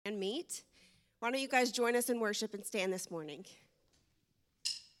and meet. Why don't you guys join us in worship and stand this morning?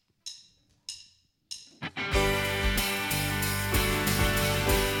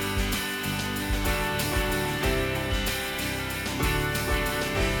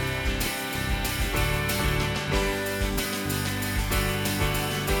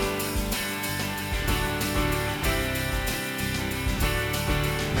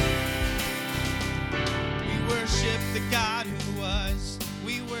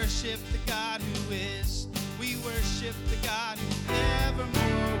 Worship the God who is. We worship the God who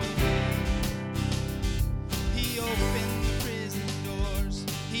evermore will be. He opened the prison doors.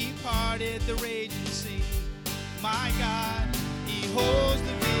 He parted the raging sea. My God, he holds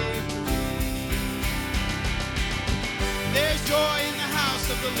the victory. There's joy in the house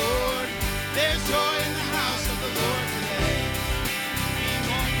of the Lord. There's joy in the house of the Lord today. We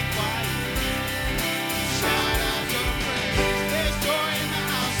won't be quiet. Shout out your praise. There's joy in the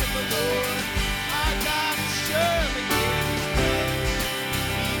house of the Lord. Our God is surely in his place.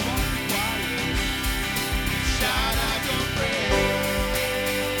 We won't be quiet. Shout out your praise.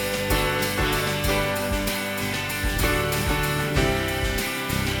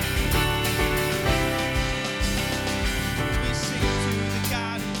 We sing to the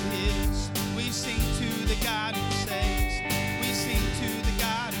God who is. We sing to the God who saves. We sing to the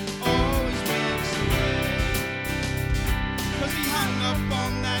God who always makes a way. 'Cause he hung up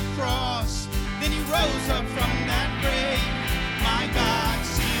on that cross, then he rose up from that grave. My God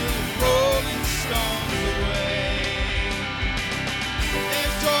sealed rolling stones away.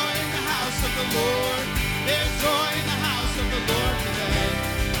 There's joy in the house of the Lord. There's joy in the house of the Lord today.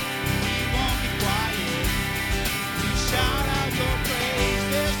 We won't be quiet. We shout out your praise.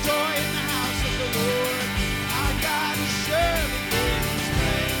 There's joy in the house of the Lord. Our God is surely in his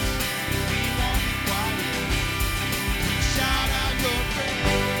place. We won't be quiet. We shout out your praise.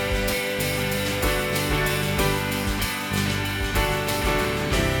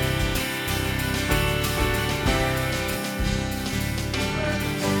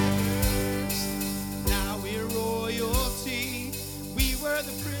 Now we're royalty. We were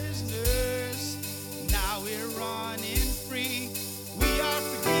the prisoners. Now we're running free. We are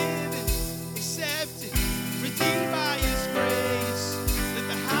forgiven, accepted, redeemed by his grace. Let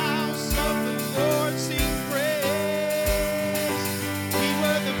the house of the Lord sing praise. We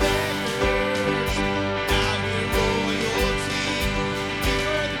were the beggars. Now we're royalty. We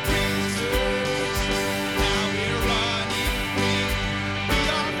were the prisoners. Now we're running free. We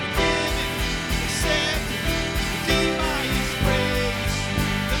are forgiven, accepted, redeemed by his grace.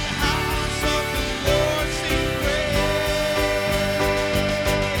 Let the house of the Lord sing praise.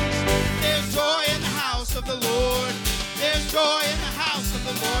 There's joy in the house of the Lord. There's joy in the house of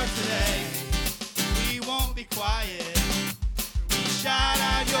the Lord today. We won't be quiet. We shout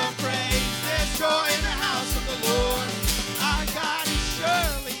out your praise. There's joy in the house of the Lord. Our God is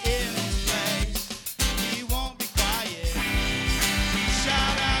surely in his place. We won't be quiet. We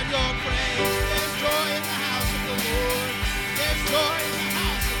shout out your praise. There's joy in the house of the Lord. There's joy in the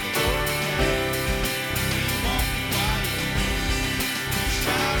house of the Lord today. We won't be quiet. We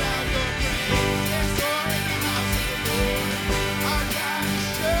shout out your praise. There's joy in the house of the Lord. Our God is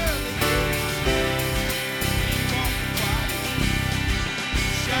surely in his place. We won't be quiet.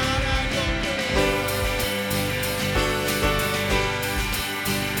 Shout out your praise.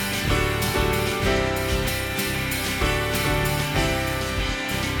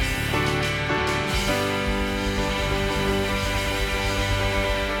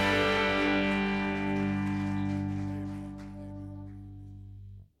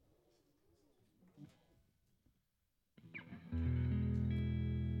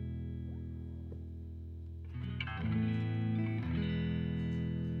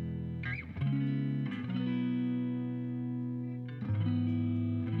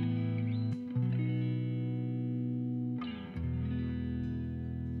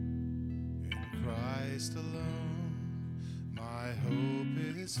 In Christ alone, my hope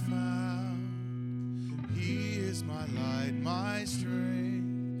is found. He is my light, my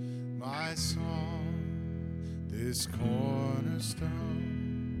strength, my song. This cornerstone,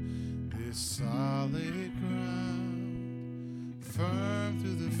 this solid ground, firm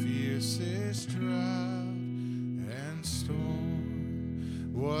through the fiercest drought and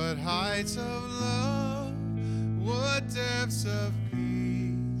storm. What heights of love, what depths of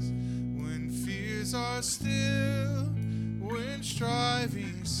peace, when fears are still, when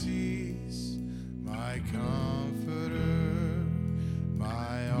striving cease. My comforter,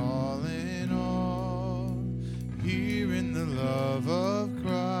 my all in all, here in the love of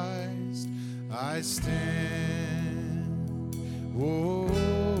Christ I stand. Oh,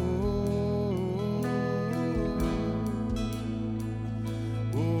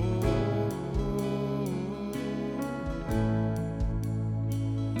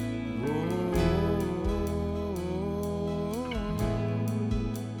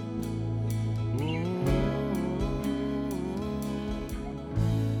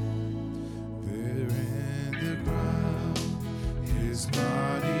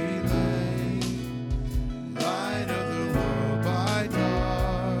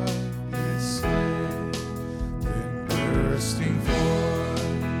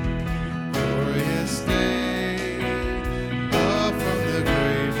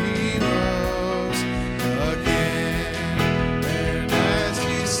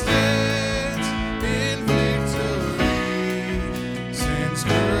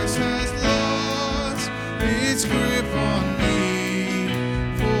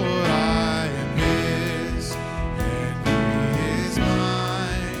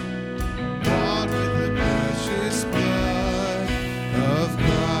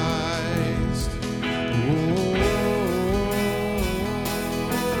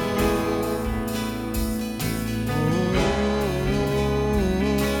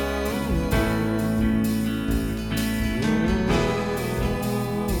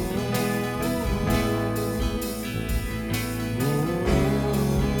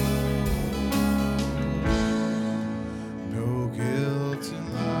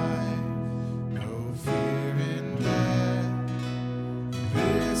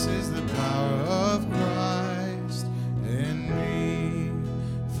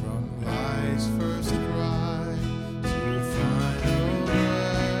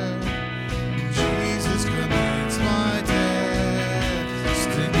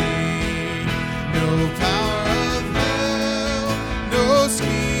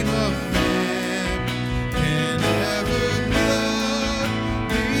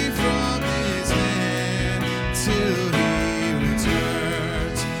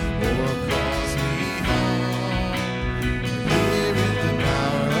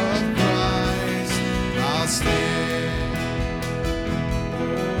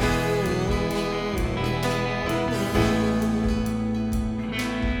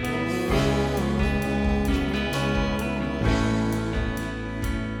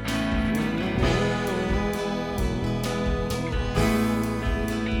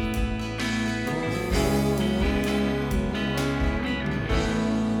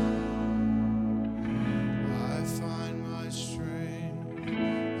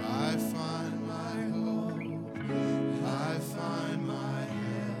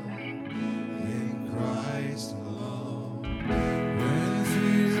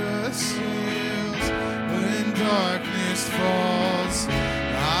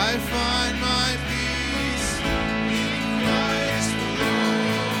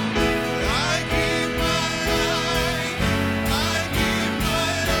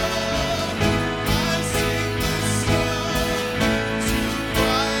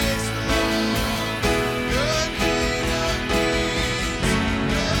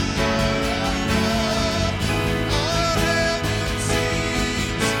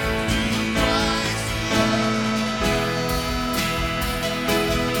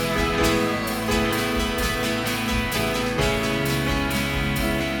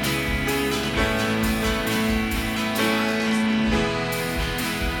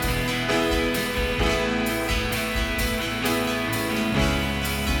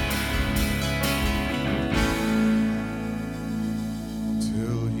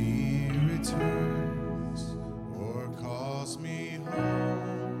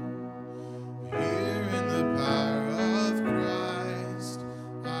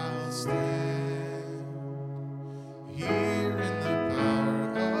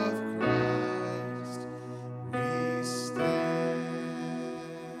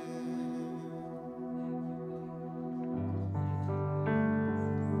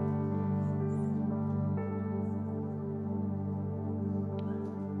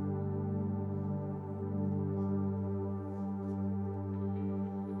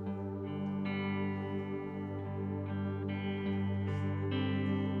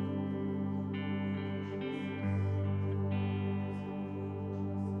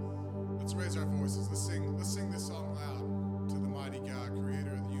 Let's raise our voices. Let's sing this song loud to the mighty God,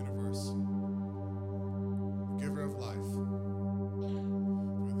 creator of the universe, giver of life.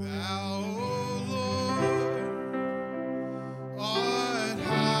 For thou, O Lord, art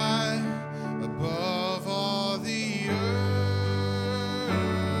high above all the earth.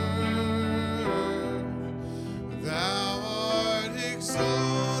 Thou art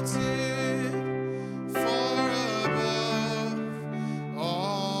exalted far above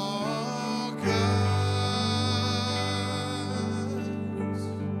all gods.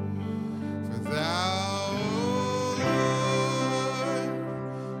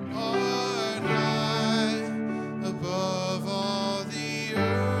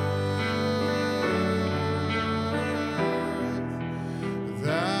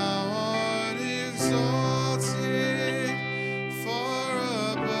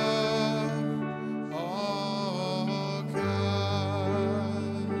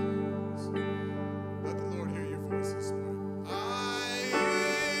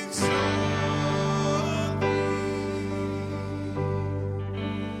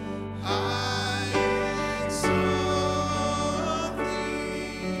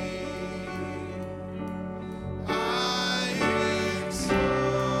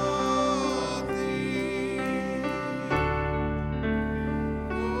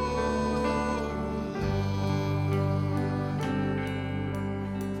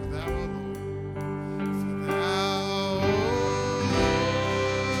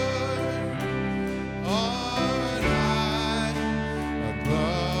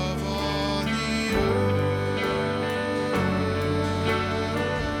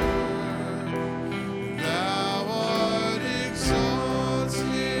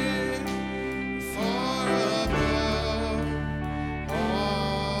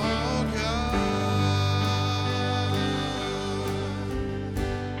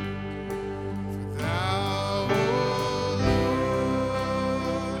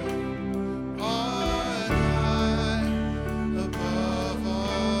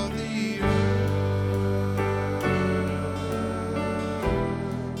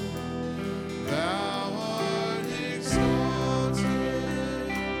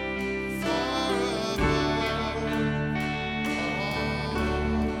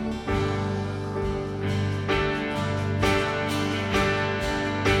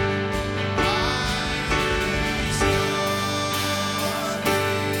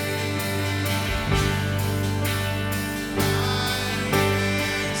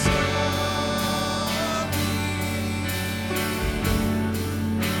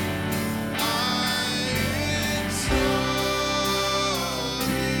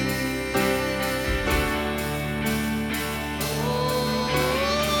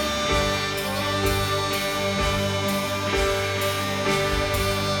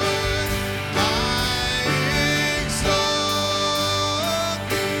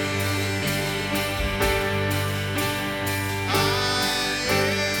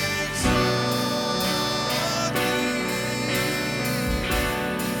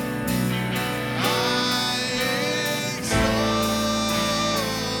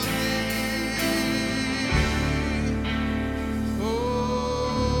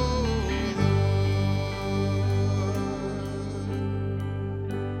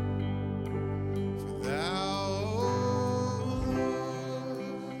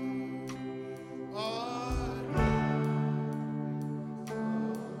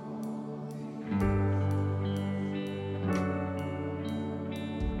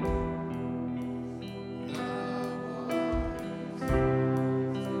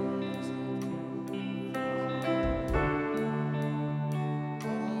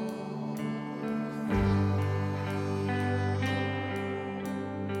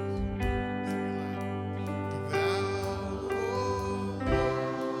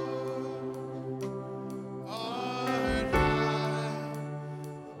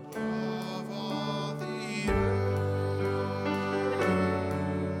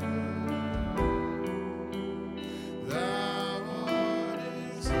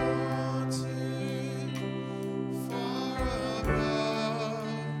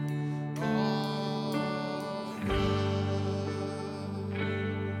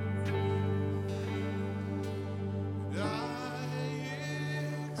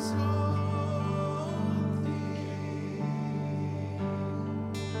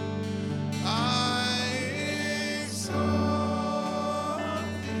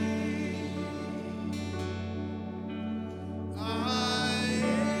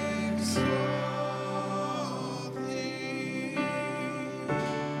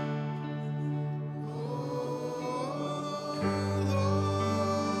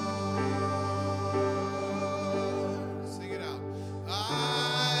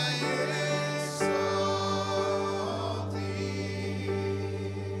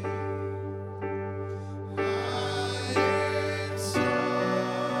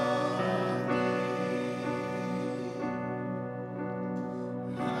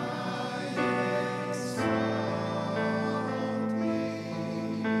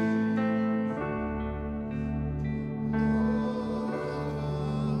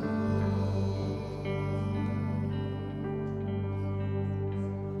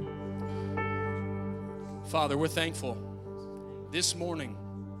 Father, we're thankful this morning,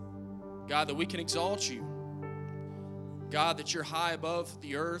 God, that we can exalt you. God, that you're high above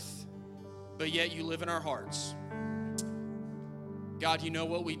the earth, but yet you live in our hearts. God, you know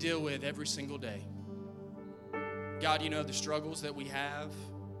what we deal with every single day. God, you know the struggles that we have.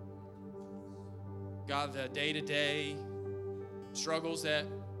 God, the day-to-day struggles that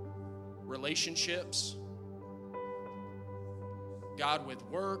relationships, God, with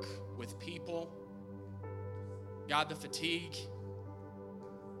work, with people, God, the fatigue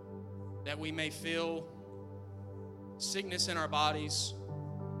that we may feel, sickness in our bodies.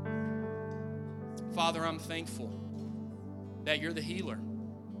 Father, I'm thankful that you're the healer.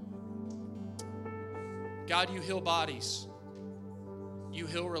 God, you heal bodies. You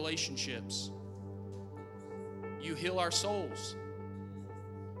heal relationships. You heal our souls.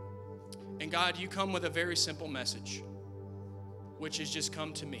 And God, you come with a very simple message, which is just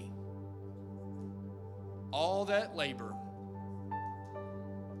come to me. All that labor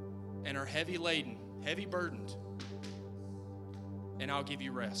and are heavy laden, heavy burdened, and I'll give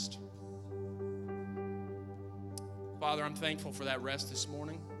you rest. Father, I'm thankful for that rest this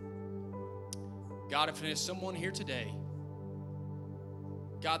morning. God, if there's someone here today,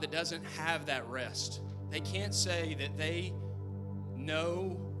 God, that doesn't have that rest, they can't say that they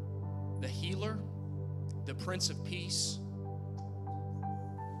know the healer, the Prince of Peace,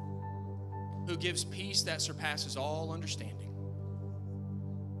 who gives peace that surpasses all understanding.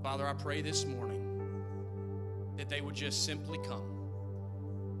 Father, I pray this morning that they would just simply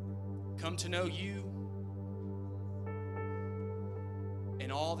come to know you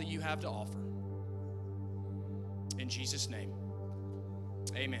and all that you have to offer. In Jesus' name,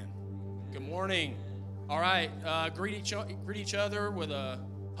 amen. Good morning. All right, greet each other with a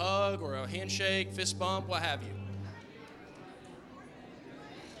hug or a handshake, fist bump, what have you.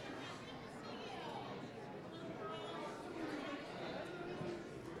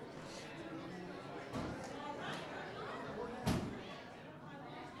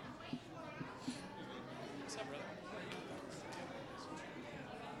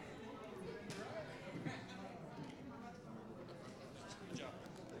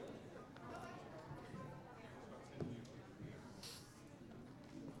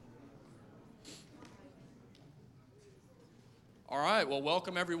 All right, well,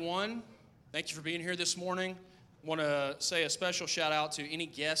 welcome everyone. Thank you for being here this morning. I want to say a special shout out to any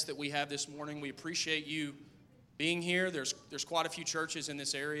guests that we have this morning. We appreciate you being here. There's quite a few churches in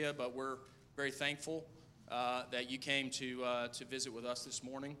this area, but we're very thankful that you came to visit with us this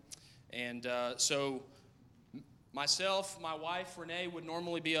morning. And so myself, my wife, Renee, would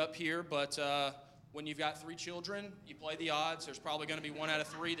normally be up here, but when you've got 3 children, you play the odds. There's probably going to be 1 out of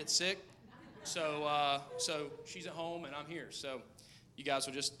 3 that's sick. So she's at home and I'm here. So you guys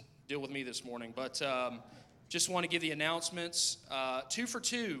will just deal with me this morning. But just want to give the announcements. 2 for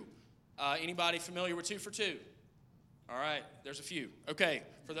 2. Anybody familiar with 2 for 2? All right, there's a few. Okay,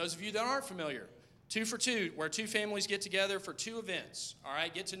 for those of you that aren't familiar, 2 for 2, where 2 families get together for 2 events. All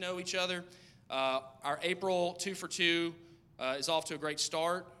right, get to know each other. Our April 2 for 2 is off to a great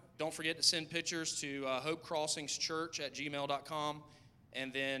start. Don't forget to send pictures to hopecrossingschurch@gmail.com.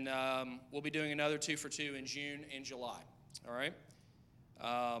 And then we'll be doing another 2 for 2 in June and July. All right?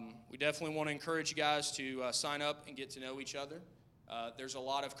 We definitely want to encourage you guys to sign up and get to know each other. There's a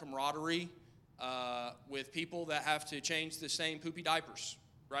lot of camaraderie with people that have to change the same poopy diapers,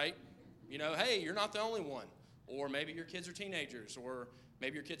 right? You know, hey, you're not the only one. Or maybe your kids are teenagers, or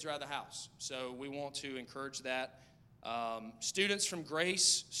maybe your kids are out of the house. So we want to encourage that. Students from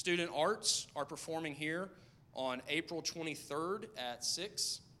Grace Student Arts are performing here on April 23rd at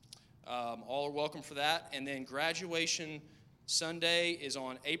 6. All are welcome for that. And then graduation Sunday is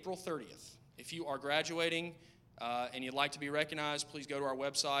on April 30th. If you are graduating and you'd like to be recognized, please go to our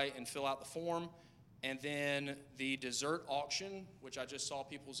website and fill out the form. And then the dessert auction, which I just saw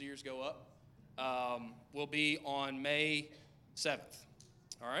people's ears go up, will be on May 7th.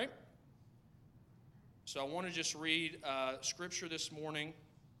 All right? So I want to just read scripture this morning.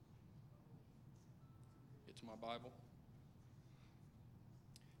 My Bible.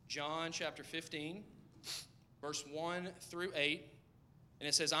 John chapter 15, verse 1 through 8. And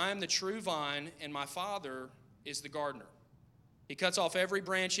it says, I am the true vine, and my Father is the gardener. He cuts off every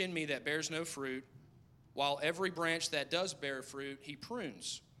branch in me that bears no fruit, while every branch that does bear fruit, he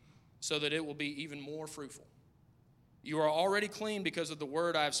prunes, so that it will be even more fruitful. You are already clean because of the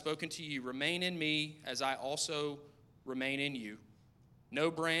word I have spoken to you. Remain in me, as I also remain in you. No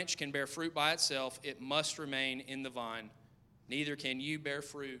branch can bear fruit by itself. It must remain in the vine. Neither can you bear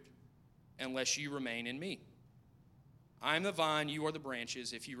fruit unless you remain in me. I am the vine, you are the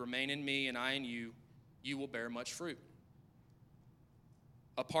branches. If you remain in me and I in you, you will bear much fruit.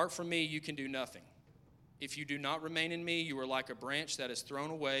 Apart from me, you can do nothing. If you do not remain in me, you are like a branch that is thrown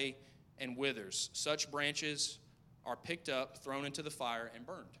away and withers. Such branches are picked up, thrown into the fire, and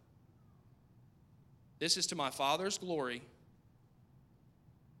burned. This is to my Father's glory.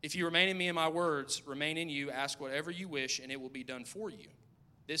 If you remain in me and my words remain in you, ask whatever you wish, and it will be done for you.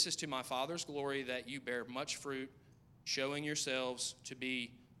 This is to my Father's glory, that you bear much fruit, showing yourselves to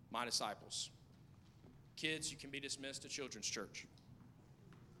be my disciples. Kids, you can be dismissed to Children's Church.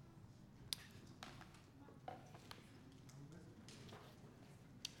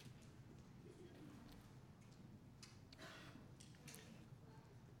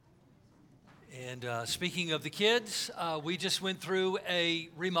 And speaking of the kids, we just went through a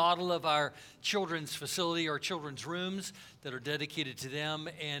remodel of our children's facility, our children's rooms that are dedicated to them,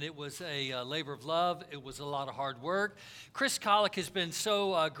 and it was a labor of love. It was a lot of hard work. Chris Kollick has been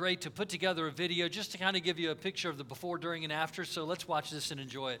so great to put together a video just to kind of give you a picture of the before, during, and after, so let's watch this and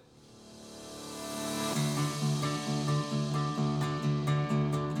enjoy it.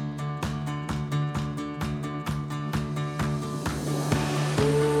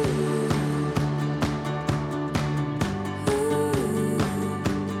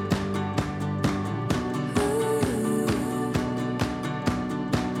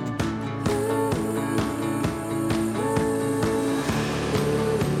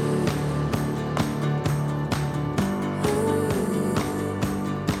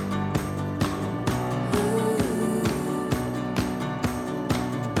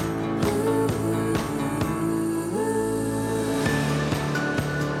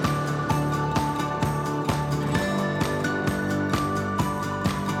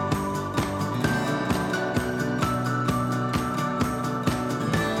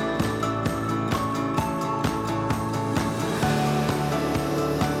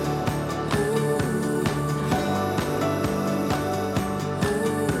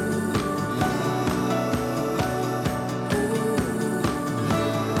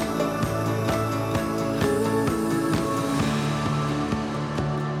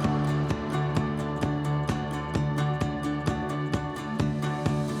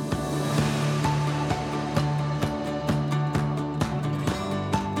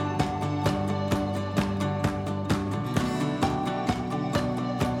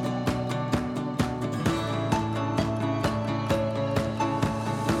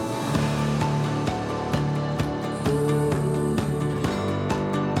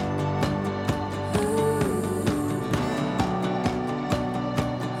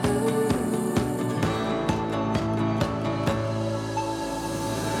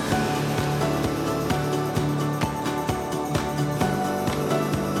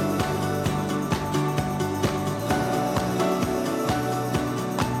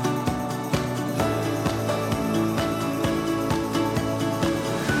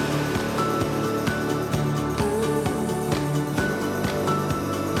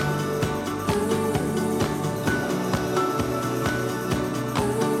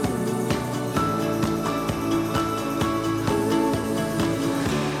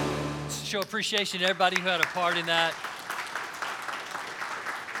 Show appreciation to everybody who had a part in that.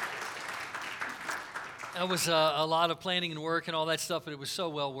 That was a lot of planning and work and all that stuff, but it was so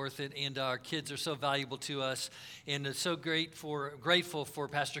well worth it. And our kids are so valuable to us, and it's so grateful for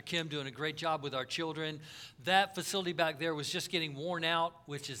Pastor Kim doing a great job with our children. That facility back there was just getting worn out,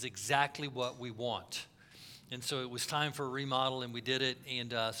 which is exactly what we want. And so it was time for a remodel, and we did it.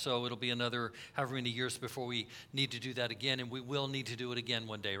 And so it'll be another however many years before we need to do that again, and we will need to do it again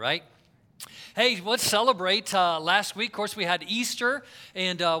one day, right? Hey, let's celebrate. Last week, of course, we had Easter,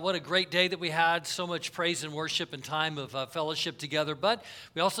 and what a great day that we had. So much praise and worship and time of fellowship together. But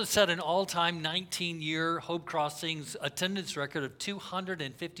we also set an all-time 19-year Hope Crossings attendance record of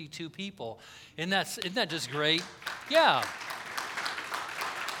 252 people. Isn't that just great? Yeah.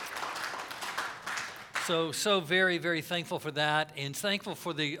 So very, very thankful for that, and thankful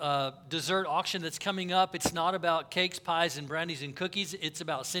for the dessert auction that's coming up. It's not about cakes, pies, and brownies and cookies. It's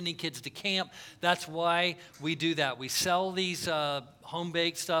about sending kids to camp. That's why we do that. We sell these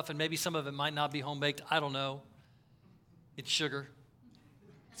home-baked stuff, and maybe some of it might not be home-baked. I don't know. It's sugar.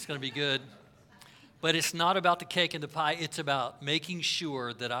 It's going to be good. But it's not about the cake and the pie. It's about making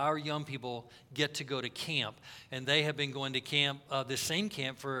sure that our young people get to go to camp. And they have been going to camp, this same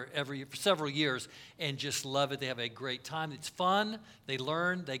camp for several years, and just love it. They have a great time. It's fun. They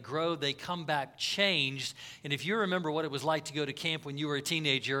learn. They grow. They come back changed. And if you remember what it was like to go to camp when you were a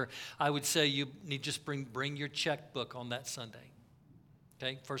teenager, I would say you need just bring your checkbook on that Sunday.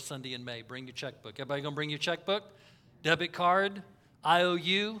 Okay, first Sunday in May. Bring your checkbook. Everybody gonna bring your checkbook? Debit card?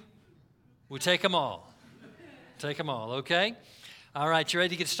 IOU? We take them all. Take them all, okay? All right, you ready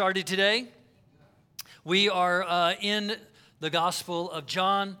to get started today? We are in the Gospel of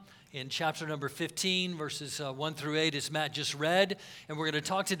John in chapter number 15, verses 1 through 8, as Matt just read. And we're going to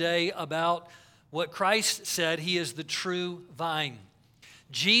talk today about what Christ said. He is the true vine.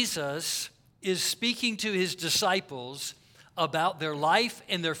 Jesus is speaking to his disciples about their life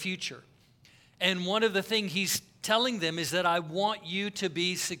and their future. And one of the things he's telling them is that I want you to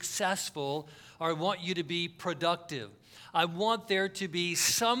be successful, or I want you to be productive. I want there to be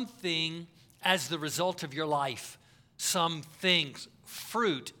something as the result of your life. Some things.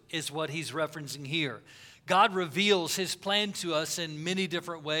 Fruit is what he's referencing here. God reveals his plan to us in many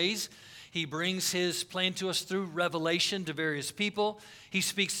different ways. He brings his plan to us through revelation to various people. He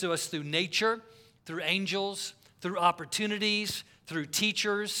speaks to us through nature, through angels, through opportunities, through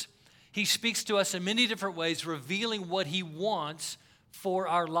teachers. He speaks to us in many different ways, revealing what he wants for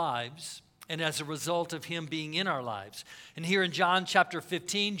our lives and as a result of him being in our lives. And here in John chapter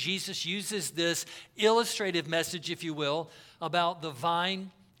 15, Jesus uses this illustrative message, if you will, about the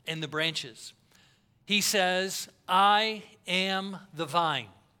vine and the branches. He says, I am the vine.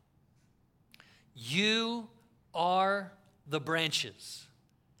 You are the branches.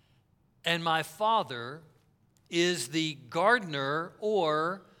 And my Father is the gardener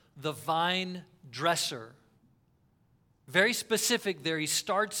or the vine dresser. Very specific there. He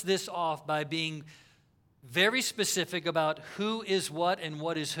starts this off by being very specific about who is what and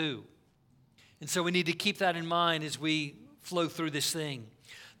what is who. And so we need to keep that in mind as we flow through this thing.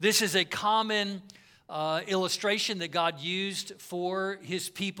 This is a common illustration that God used for his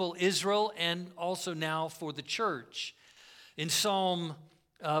people Israel and also now for the church. In Psalm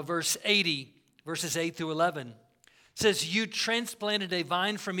verse 80, verses 8 through 11, it says, you transplanted a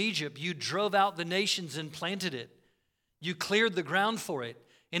vine from Egypt. You drove out the nations and planted it. You cleared the ground for it,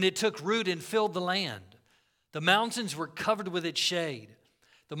 and it took root and filled the land. The mountains were covered with its shade,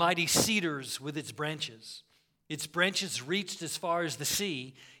 the mighty cedars with its branches. Its branches reached as far as the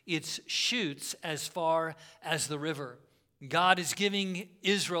sea, its shoots as far as the river. God is giving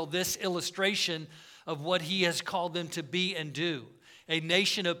Israel this illustration of what he has called them to be and do. A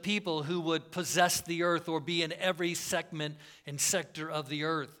nation of people who would possess the earth or be in every segment and sector of the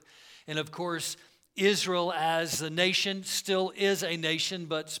earth. And of course, Israel as a nation still is a nation,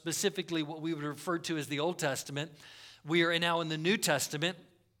 but specifically what we would refer to as the Old Testament. We are now in the New Testament,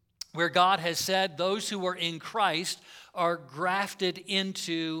 where God has said those who are in Christ are grafted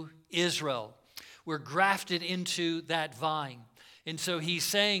into Israel. We're grafted into that vine. And so he's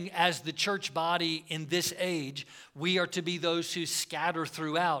saying, as the church body in this age, we are to be those who scatter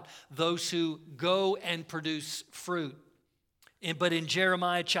throughout, those who go and produce fruit. But in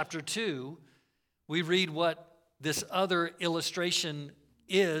Jeremiah chapter 2, we read what this other illustration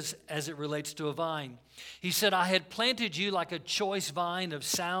is as it relates to a vine. He said, I had planted you like a choice vine of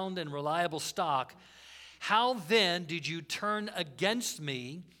sound and reliable stock. How then did you turn against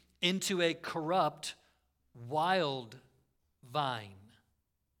me into a corrupt, wild vine?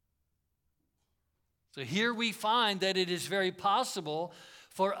 So here we find that it is very possible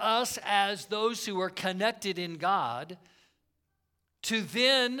for us as those who are connected in God to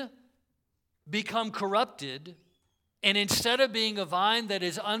then become corrupted, and instead of being a vine that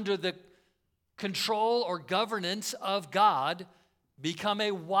is under the control or governance of God, become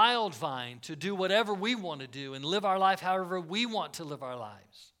a wild vine to do whatever we want to do and live our life however we want to live our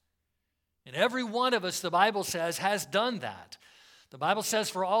lives. And every one of us, the Bible says, has done that. The Bible says,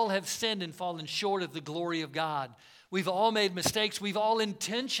 for all have sinned and fallen short of the glory of God. We've all made mistakes. We've all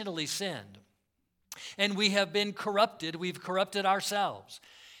intentionally sinned. And we have been corrupted. We've corrupted ourselves.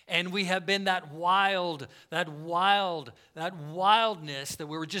 And we have been that wildness that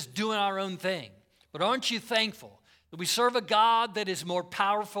we were just doing our own thing. But aren't you thankful that we serve a God that is more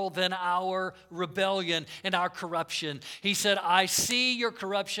powerful than our rebellion and our corruption? He said, I see your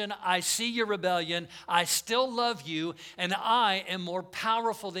corruption, I see your rebellion, I still love you, and I am more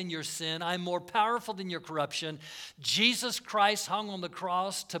powerful than your sin, I'm more powerful than your corruption. Jesus Christ hung on the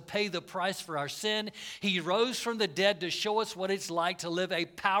cross to pay the price for our sin. He rose from the dead to show us what it's like to live a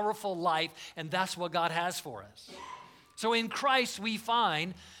powerful life, and that's what God has for us. So in Christ we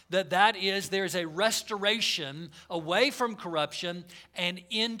find there's a restoration away from corruption and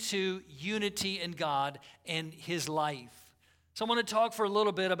into unity in God and his life. So I want to talk for a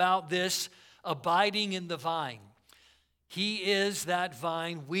little bit about this abiding in the vine. He is that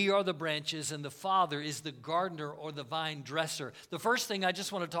vine, we are the branches, and the Father is the gardener or the vine dresser. The first thing I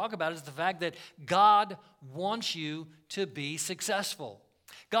just want to talk about is the fact that God wants you to be successful.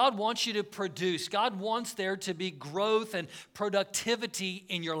 God wants you to produce. God wants there to be growth and productivity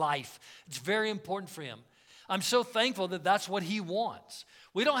in your life. It's very important for him. I'm so thankful that that's what he wants.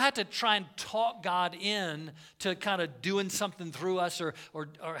 We don't have to try and talk God in to kind of doing something through us or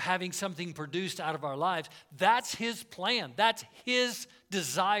having something produced out of our lives. That's his plan. That's his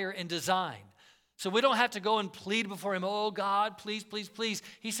desire and design. So we don't have to go and plead before him, oh, God, please, please, please.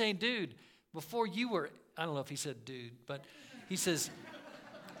 He's saying, dude, before you were, I don't know if he said dude, but he says,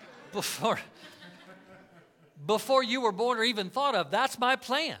 before you were born or even thought of, that's my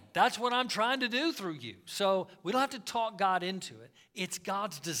plan. That's what I'm trying to do through you. So we don't have to talk God into it. It's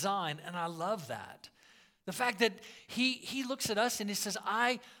God's design, and I love that. The fact that he looks at us and he says,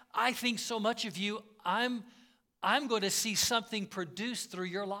 I think so much of you, I'm going to see something produced through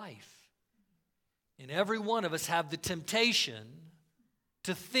your life. And every one of us have the temptation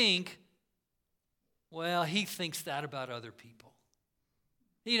to think, well, he thinks that about other people.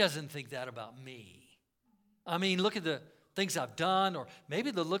 He doesn't think that about me. I mean, look at the things I've done, or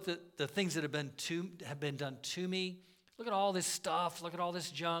maybe look at the things that have been done to me. Look at all this stuff. Look at all this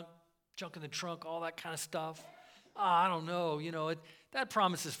junk in the trunk, all that kind of stuff. Oh, I don't know. That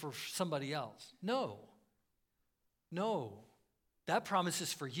promise is for somebody else. No. That promise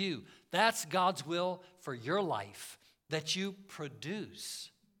is for you. That's God's will for your life, that you produce.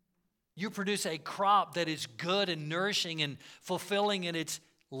 You produce a crop that is good and nourishing and fulfilling, and it's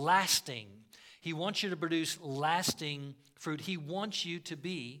lasting. He wants you to produce lasting fruit. He wants you to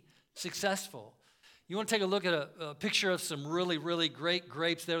be successful. You want to take a look at a picture of some really, really great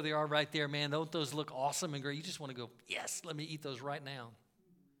grapes. There they are right there, man. Don't those look awesome and great? You just want to go, yes, let me eat those right now.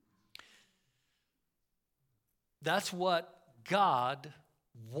 That's what God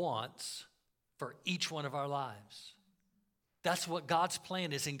wants for each one of our lives. That's what God's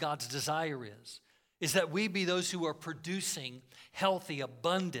plan is and God's desire is that we be those who are producing healthy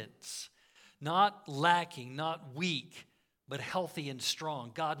abundance, not lacking, not weak, but healthy and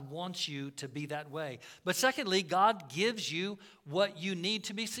strong. God wants you to be that way. But secondly, God gives you what you need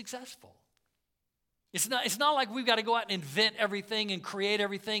to be successful. It's not like we've got to go out and invent everything and create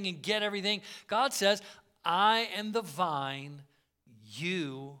everything and get everything. God says, I am the vine,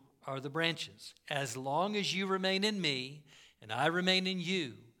 you are the branches. As long as you remain in me and I remain in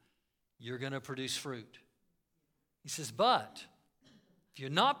you, you're going to produce fruit. He says, but if you're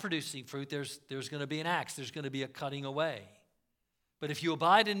not producing fruit, there's going to be an axe. There's going to be a cutting away. But if you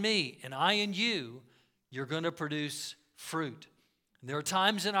abide in me and I in you, you're going to produce fruit. And there are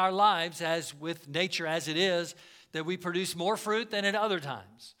times in our lives, as with nature as it is, that we produce more fruit than at other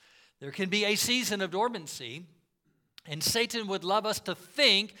times. There can be a season of dormancy, and Satan would love us to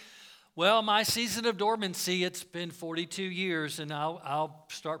think, well, my season of dormancy, it's been 42 years, and I'll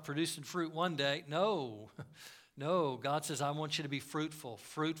start producing fruit one day. No, God says, I want you to be fruitful.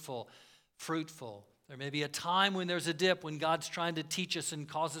 There may be a time when there's a dip, when God's trying to teach us and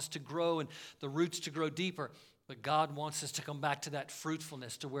cause us to grow and the roots to grow deeper. But God wants us to come back to that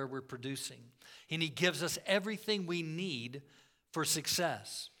fruitfulness, to where we're producing. And he gives us everything we need for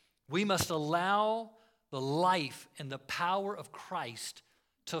success. We must allow the life and the power of Christ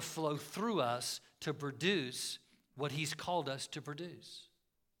to flow through us to produce what he's called us to produce.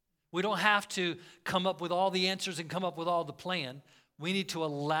 We don't have to come up with all the answers and come up with all the plan. We need to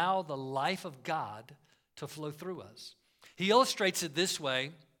allow the life of God to flow through us. He illustrates it this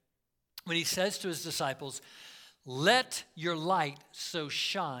way when he says to his disciples, let your light so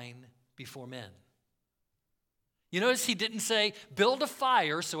shine before men. You notice he didn't say, build a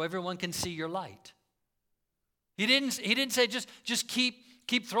fire so everyone can see your light. He didn't say just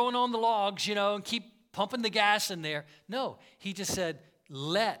keep throwing on the logs, and keep pumping the gas in there. No, he just said,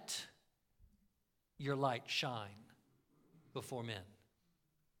 let your light shine before men.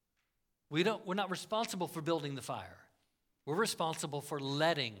 We're not responsible for building the fire. We're responsible for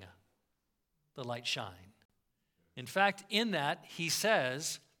letting the light shine. In fact, in that, he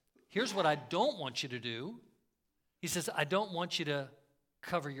says, here's what I don't want you to do. He says, I don't want you to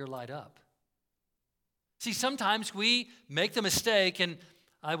cover your light up. See, sometimes we make the mistake, and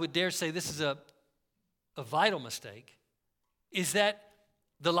I would dare say this is a vital mistake, is that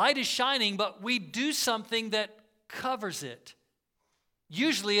the light is shining, but we do something that covers it.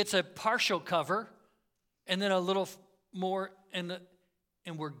 Usually it's a partial cover, and then a little more, and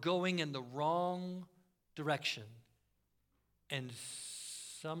we're going in the wrong direction. And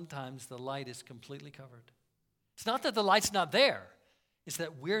sometimes the light is completely covered. It's not that the light's not there. It's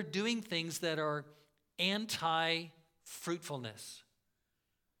that we're doing things that are anti-fruitfulness,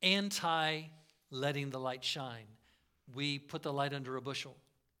 anti-letting the light shine. We put the light under a bushel.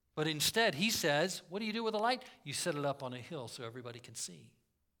 But instead, he says, what do you do with the light? You set it up on a hill so everybody can see.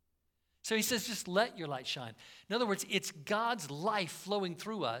 So he says, just let your light shine. In other words, it's God's life flowing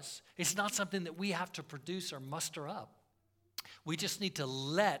through us. It's not something that we have to produce or muster up. We just need to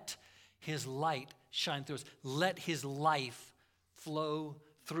let his light shine through us. Let his life flow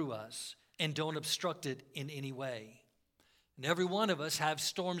through us and don't obstruct it in any way. And every one of us have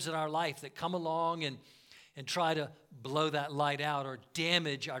storms in our life that come along and try to blow that light out or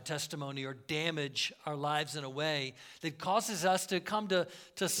damage our testimony or damage our lives in a way that causes us to come to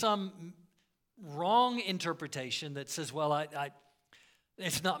some wrong interpretation that says, well,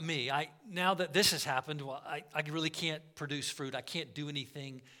 it's not me. Now that this has happened, well, I really can't produce fruit. I can't do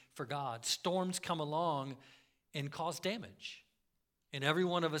anything for God. Storms come along and cause damage. And every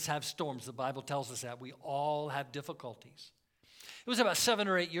one of us have storms. The Bible tells us that. We all have difficulties. It was about 7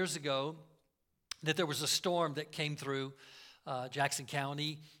 or 8 years ago that there was a storm that came through Jackson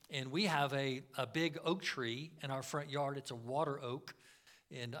County, and we have a big oak tree in our front yard. It's a water oak,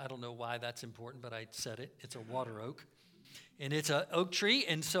 and I don't know why that's important, but I said it. It's a water oak, and it's an oak tree,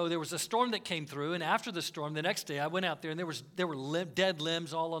 and so there was a storm that came through, and after the storm, the next day, I went out there, and there were dead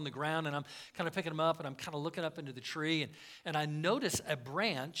limbs all on the ground, and I'm kind of picking them up, and I'm kind of looking up into the tree, and I noticed a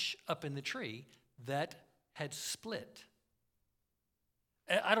branch up in the tree that had split.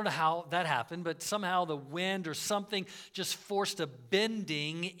 I don't know how that happened, but somehow the wind or something just forced a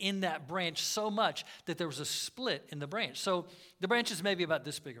bending in that branch so much that there was a split in the branch. So the branch is maybe about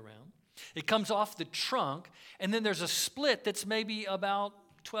this big around. It comes off the trunk, and then there's a split that's maybe about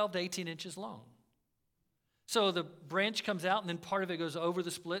 12 to 18 inches long. So the branch comes out, and then part of it goes over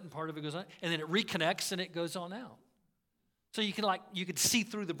the split, and part of it goes on, and then it reconnects, and it goes on out. So you could see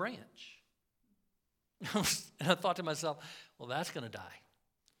through the branch. And I thought to myself, well, that's going to die.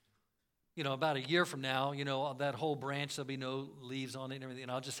 About a year from now, that whole branch, there'll be no leaves on it and everything,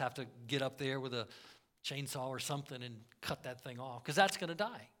 and I'll just have to get up there with a chainsaw or something and cut that thing off, because that's going to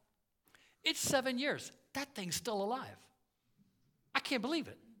die. It's 7 years. That thing's still alive. I can't believe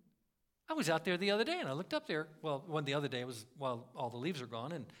it. I was out there the other day, and I looked up there. Well, one the other day was while all the leaves are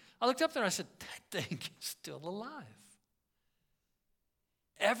gone, and I looked up there, and I said, that thing is still alive.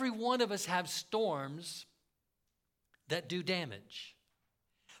 Every one of us have storms that do damage.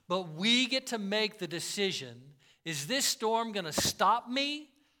 But we get to make the decision, is this storm going to stop me,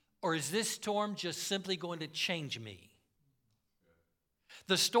 or is this storm just simply going to change me?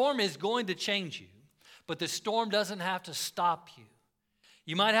 The storm is going to change you, but the storm doesn't have to stop you.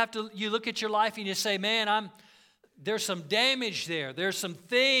 You might have to, you look at your life and you say, man, there's some damage there. There's some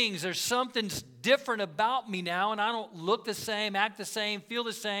things, there's something's different about me now, and I don't look the same, act the same, feel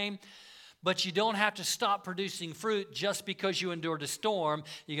the same. But you don't have to stop producing fruit just because you endured a storm.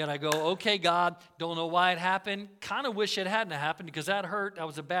 You got to go, okay, God, don't know why it happened. Kind of wish it hadn't happened because that hurt. That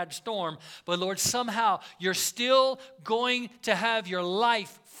was a bad storm. But Lord, somehow you're still going to have your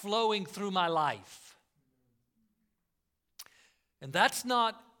life flowing through my life. And that's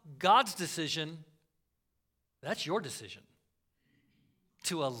not God's decision. That's your decision.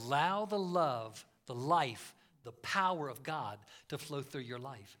 To allow the love, the life, the power of God to flow through your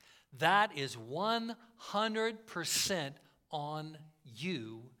life. That is 100% on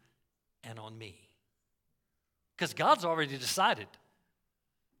you and on me. Because God's already decided.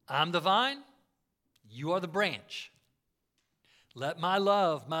 I'm the vine, you are the branch. Let my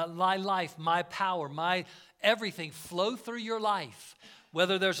love, my life, my power, my everything flow through your life.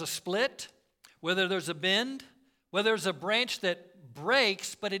 Whether there's a split, whether there's a bend, whether there's a branch that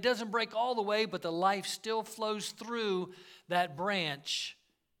breaks, but it doesn't break all the way, but the life still flows through that branch.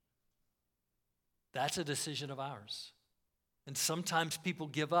 That's a decision of ours. And sometimes people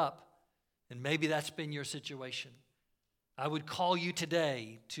give up, and maybe that's been your situation. I would call you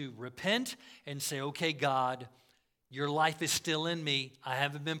today to repent and say, okay, God, your life is still in me. I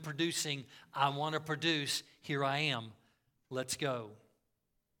haven't been producing. I want to produce. Here I am. Let's go.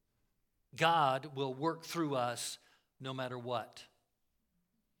 God will work through us no matter what.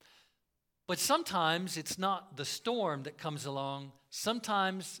 But sometimes it's not the storm that comes along.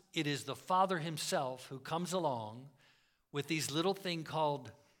 Sometimes it is the Father himself who comes along with these little thing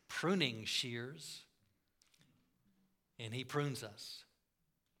called pruning shears, and he prunes us.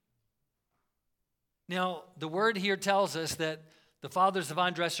 Now, the word here tells us that the Father's the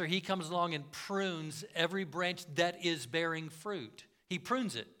vine dresser. He comes along and prunes every branch that is bearing fruit. He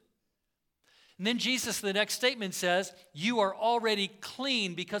prunes it. And then Jesus, the next statement says, you are already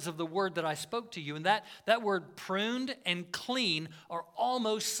clean because of the word that I spoke to you. And that word pruned and clean are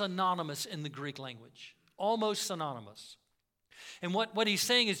almost synonymous in the Greek language. Almost synonymous. And what he's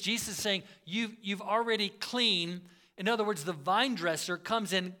saying is, Jesus is saying, you've already clean. In other words, the vine dresser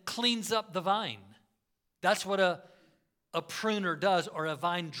comes and cleans up the vine. That's what a a pruner does or a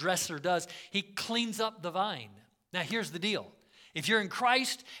vine dresser does. He cleans up the vine. Now, here's the deal. If you're in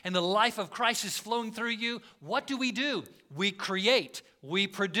Christ and the life of Christ is flowing through you, what do? We create, we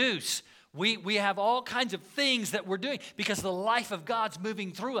produce. We have all kinds of things that we're doing because the life of God's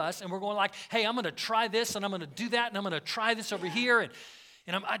moving through us, and we're going like, hey, I'm going to try this, and I'm going to do that, and I'm going to try this over here, and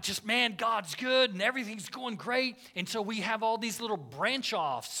I just, man, God's good, and everything's going great, and so we have all these little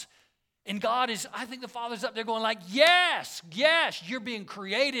branch-offs, and I think the Father's up there going like, yes, you're being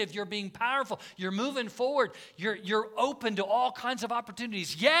creative, you're being powerful, you're moving forward, you're open to all kinds of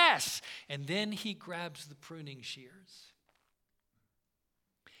opportunities, yes, and then he grabs the pruning shears.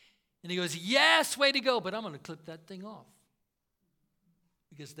 And he goes, yes, way to go, but I'm going to clip that thing off.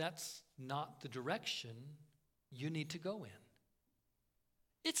 Because that's not the direction you need to go in.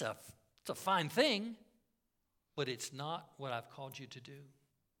 It's a fine thing, but it's not what I've called you to do.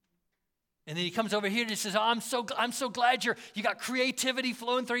 And then he comes over here and he says, oh, I'm so glad you got creativity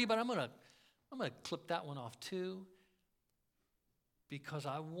flowing through you, but I'm going to clip that one off too. Because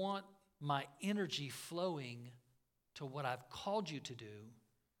I want my energy flowing to what I've called you to do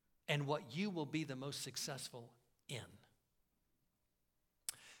and what you will be the most successful in.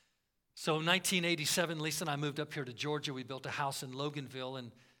 So in 1987, Lisa and I moved up here to Georgia. We built a house in Loganville,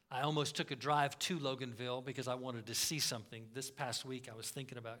 and I almost took a drive to Loganville because I wanted to see something. This past week, I was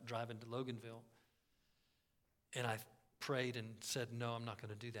thinking about driving to Loganville, and I prayed and said, no, I'm not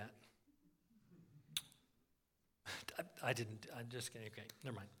going to do that. I didn't. I'm just kidding. Okay,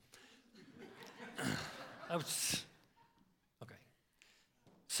 never mind. Okay.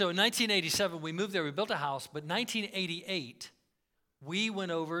 So in 1987, we moved there. We built a house. But 1988, we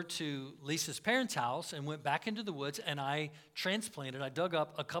went over to Lisa's parents' house and went back into the woods, and I dug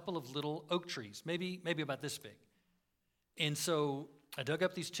up a couple of little oak trees, maybe about this big. And so I dug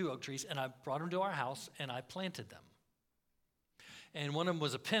up these 2 oak trees, and I brought them to our house, and I planted them. And one of them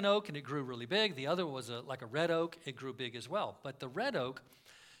was a pin oak, and it grew really big. The other was like a red oak. It grew big as well. But the red oak,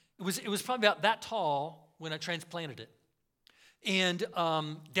 it was probably about that tall when I transplanted it. And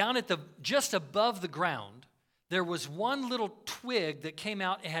down at just above the ground, there was one little twig that came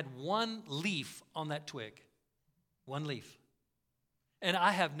out. It had one leaf on that twig. One leaf. And I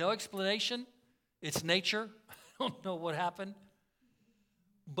have no explanation. It's nature. I don't know what happened.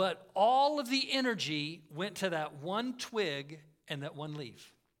 But all of the energy went to that one twig and that one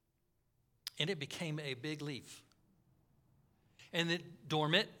leaf. And it became a big leaf. And it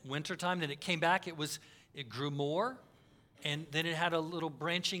dormant, wintertime, then it came back. It grew more. And then it had a little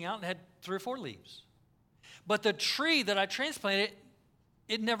branching out and had 3 or 4 leaves. But the tree that I transplanted,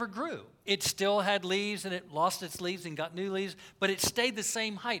 it never grew. It still had leaves, and it lost its leaves and got new leaves, but it stayed the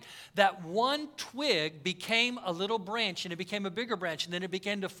same height. That one twig became a little branch, and it became a bigger branch, and then it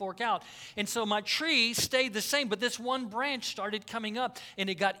began to fork out. And so my tree stayed the same, but this one branch started coming up, and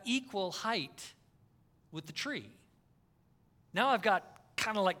it got equal height with the tree. Now I've got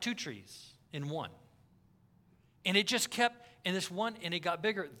kind of like 2 trees in one. And it just kept, and this one, and it got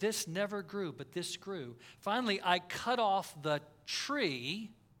bigger. This never grew, but this grew. Finally, I cut off the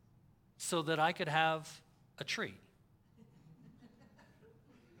tree so that I could have a tree.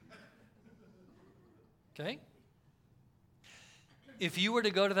 Okay? If you were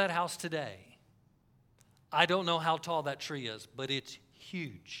to go to that house today, I don't know how tall that tree is, but it's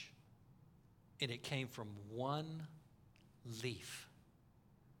huge. And it came from one leaf.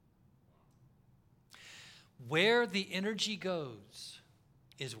 Where the energy goes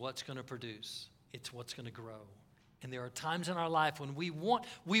is what's going to produce. It's what's going to grow. And there are times in our life when we want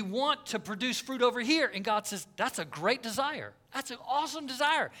to produce fruit over here, and God says, that's a great desire. That's an awesome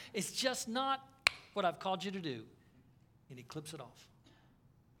desire. It's just not what I've called you to do. And he clips it off.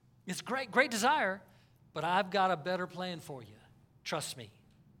 It's great desire, but I've got a better plan for you. Trust me.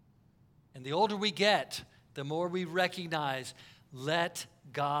 And the older we get, the more we recognize, let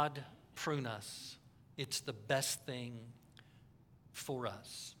God prune us. It's the best thing for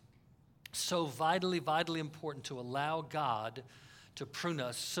us. So vitally, vitally important to allow God to prune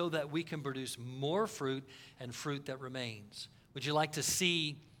us so that we can produce more fruit and fruit that remains. Would you like to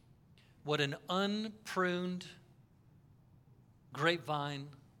see what an unpruned grapevine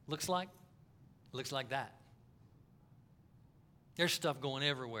looks like? It looks like that. There's stuff going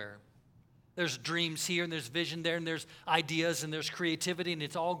everywhere. There's dreams here, and there's vision there, and there's ideas, and there's creativity, and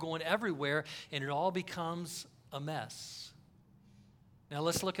it's all going everywhere, and it all becomes a mess. Now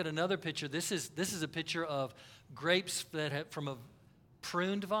let's look at another picture. This is a picture of grapes that have, from a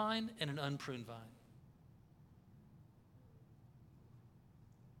pruned vine and an unpruned vine.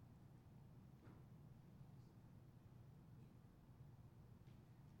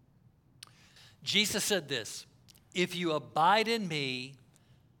 Jesus said this, If you abide in me,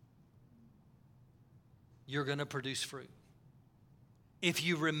 you're going to produce fruit. If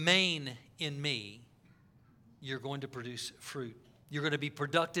you remain in me, you're going to produce fruit. You're going to be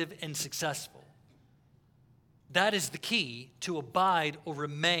productive and successful. That is the key to abide or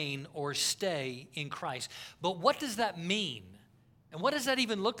remain or stay in Christ. But what does that mean? And what does that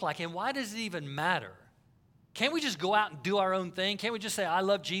even look like? And why does it even matter? Can't we just go out and do our own thing? Can't we just say, I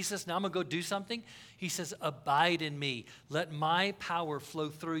love Jesus, now I'm going to go do something? He says, abide in me. Let my power flow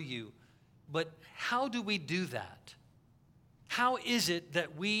through you. But how do we do that? How is it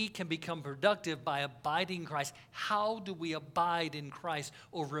that we can become productive by abiding in Christ? How do we abide in Christ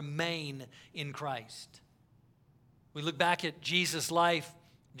or remain in Christ? We look back at Jesus' life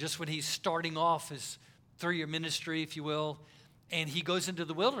just when he's starting off his 3-year ministry, if you will, and he goes into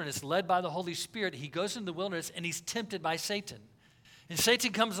the wilderness, led by the Holy Spirit. He goes into the wilderness and he's tempted by Satan. And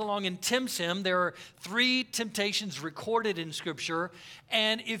Satan comes along and tempts him. There are 3 temptations recorded in Scripture.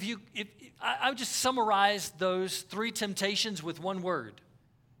 And I would just summarize those 3 temptations with one word: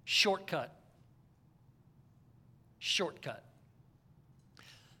 shortcut. Shortcut.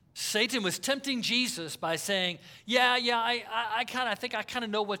 Satan was tempting Jesus by saying, I think I kind of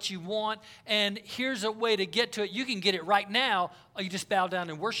know what you want, and here's a way to get to it. You can get it right now, or you just bow down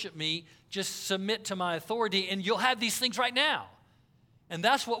and worship me, just submit to my authority, and you'll have these things right now. And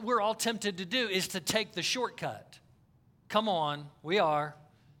that's what we're all tempted to do, is to take the shortcut. Come on, we are.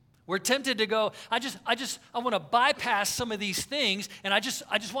 We're tempted to go, I want to bypass some of these things, and I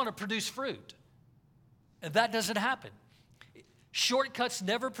just want to produce fruit. And that doesn't happen. Shortcuts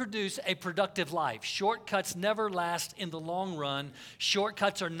never produce a productive life. Shortcuts never last in the long run.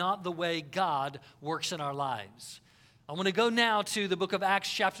 Shortcuts are not the way God works in our lives. I want to go now to the book of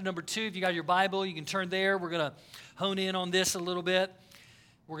Acts, chapter number 2. If you got your Bible, you can turn there. We're going to hone in on this a little bit.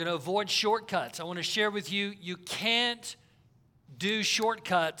 We're going to avoid shortcuts. I want to share with you, you can't do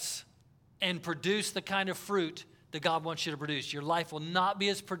shortcuts and produce the kind of fruit that God wants you to produce. Your life will not be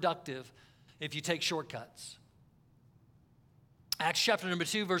as productive if you take shortcuts. Acts chapter number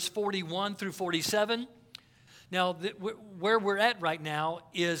 2, verse 41 through 47. Now, where we're at right now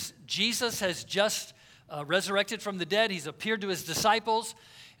is Jesus has just resurrected from the dead. He's appeared to his disciples,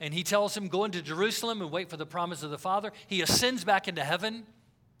 and he tells them, go into Jerusalem and wait for the promise of the Father. He ascends back into heaven.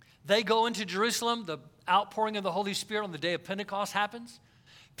 They go into Jerusalem. The outpouring of the Holy Spirit on the day of Pentecost happens.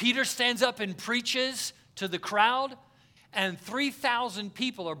 Peter stands up and preaches to the crowd, and 3,000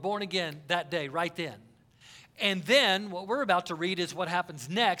 people are born again that day, right then. And then what we're about to read is what happens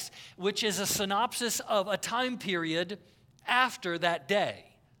next, which is a synopsis of a time period after that day.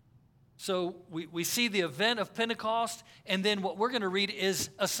 So we see the event of Pentecost, and then what we're going to read is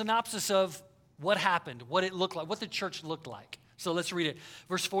a synopsis of what happened, what it looked like, what the church looked like. So let's read it.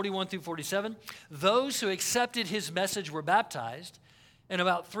 Verse 41 through 47. Those who accepted his message were baptized, and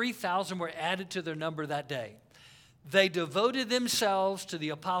about 3,000 were added to their number that day. They devoted themselves to the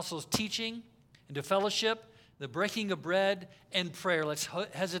apostles' teaching and to fellowship, the breaking of bread, and prayer. Let's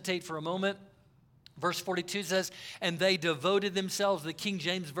hesitate for a moment. Verse 42 says, and they devoted themselves. The King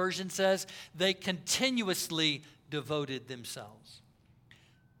James Version says, they continuously devoted themselves.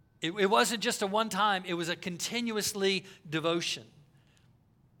 It wasn't just a one time, it was a continuously devotion.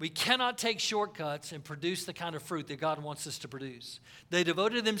 We cannot take shortcuts and produce the kind of fruit that God wants us to produce. They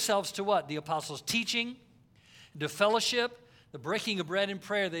devoted themselves to what? The apostles' teaching, to fellowship, the breaking of bread, and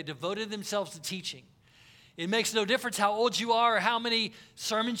prayer. They devoted themselves to teaching. It makes no difference how old you are or how many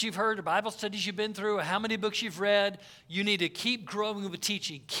sermons you've heard or Bible studies you've been through or how many books you've read. You need to keep growing with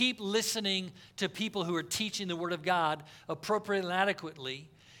teaching. Keep listening to people who are teaching the Word of God appropriately and adequately,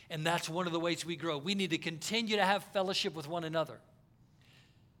 and that's one of the ways we grow. We need to continue to have fellowship with one another.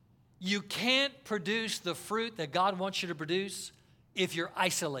 You can't produce the fruit that God wants you to produce if you're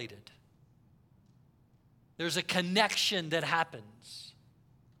isolated. There's a connection that happens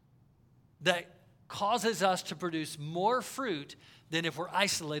that causes us to produce more fruit than if we're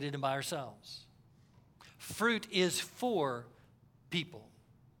isolated and by ourselves. Fruit is for people.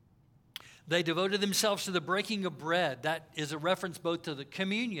 They devoted themselves to the breaking of bread. That is a reference both to the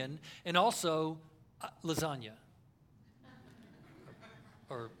communion and also lasagna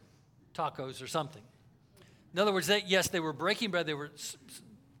or tacos or something. In other words, they were breaking bread. They were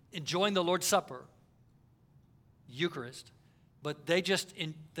enjoying the Lord's Supper, Eucharist. But they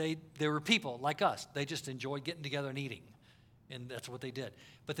were people like us. They just enjoyed getting together and eating. And that's what they did.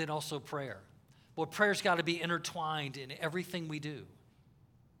 But then also prayer. Well, prayer's got to be intertwined in everything we do.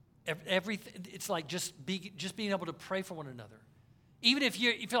 Everything, it's like just being able to pray for one another. Even if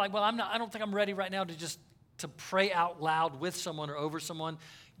you feel like, well, I don't think I'm ready right now to pray out loud with someone or over someone.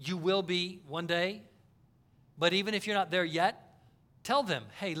 You will be one day. But even if you're not there yet, tell them,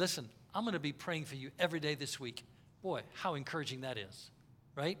 hey, listen, I'm going to be praying for you every day this week. Boy, how encouraging that is,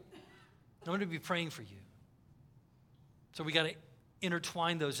 right? I'm going to be praying for you. So we got to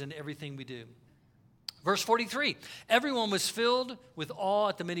intertwine those in everything we do. Verse 43, everyone was filled with awe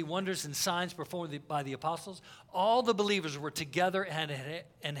at the many wonders and signs performed by the apostles. All the believers were together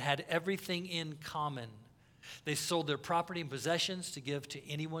and had everything in common. They sold their property and possessions to give to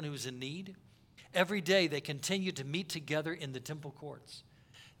anyone who was in need. Every day they continued to meet together in the temple courts.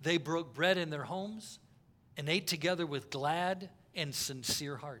 They broke bread in their homes and ate together with glad and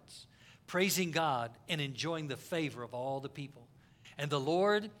sincere hearts, praising God and enjoying the favor of all the people. And the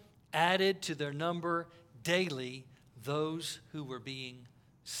Lord added to their number daily those who were being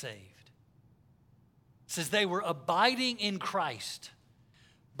saved. It says they were abiding in Christ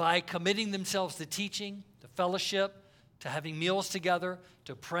by committing themselves to teaching, to fellowship, to having meals together,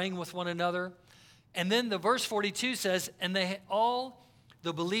 to praying with one another. And then the verse 42 says, and all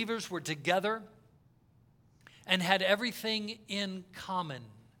the believers were together and had everything in common.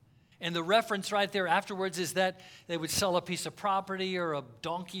 And the reference right there afterwards is that they would sell a piece of property or a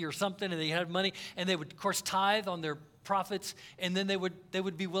donkey or something, and they had money, and they would, of course, tithe on their profits, and then they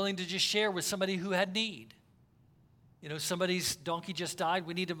would be willing to just share with somebody who had need. You know, somebody's donkey just died,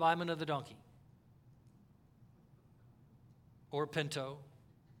 we need to buy him another donkey. Or a Pinto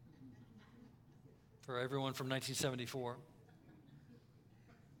for everyone from 1974.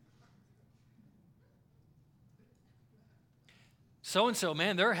 So-and-so,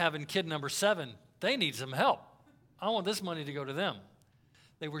 man, they're having kid number 7. They need some help. I want this money to go to them.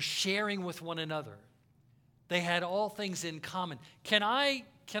 They were sharing with one another. They had all things in common. Can I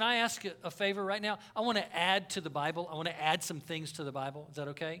ask a favor right now? I want to add to the Bible. I want to add some things to the Bible. Is that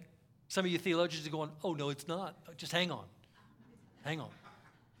okay? Some of you theologians are going, oh, no, it's not. Just hang on. Hang on.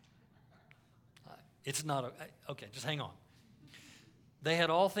 It's not. Okay, just hang on. They had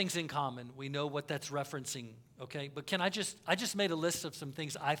all things in common. We know what that's referencing, okay? But I just made a list of some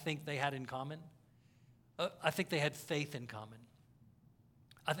things I think they had in common. I think they had faith in common.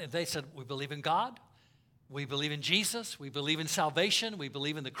 I think they said, we believe in God. We believe in Jesus. We believe in salvation. We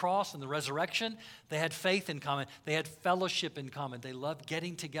believe in the cross and the resurrection. They had faith in common. They had fellowship in common. They loved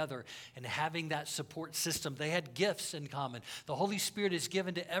getting together and having that support system. They had gifts in common. The Holy Spirit is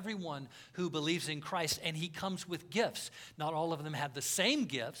given to everyone who believes in Christ, and he comes with gifts. Not all of them had the same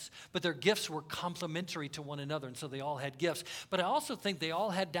gifts, but their gifts were complementary to one another, and so they all had gifts. But I also think they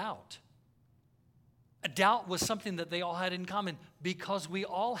all had doubt. A doubt was something that they all had in common because we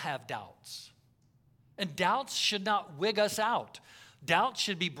all have doubts. And doubts should not wig us out. Doubt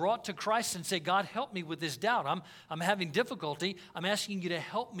should be brought to Christ and say, God, help me with this doubt. I'm having difficulty. I'm asking you to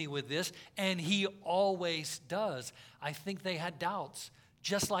help me with this. And he always does. I think they had doubts,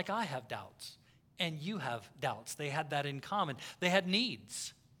 just like I have doubts. And you have doubts. They had that in common. They had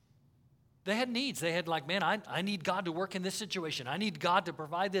needs. They had needs. They had like, man, I need God to work in this situation. I need God to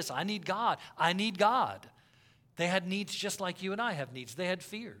provide this. I need God. I need God. They had needs just like you and I have needs. They had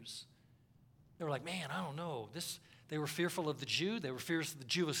fears. They were like, man, I don't know. They were fearful of the Jew. They were fearful of the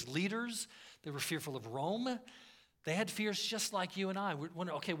Jewish leaders. They were fearful of Rome. They had fears just like you and I. We're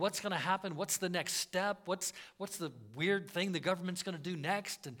wondering, okay, what's going to happen? What's the next step? What's the weird thing the government's going to do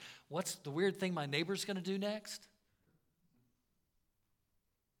next? And what's the weird thing my neighbor's going to do next?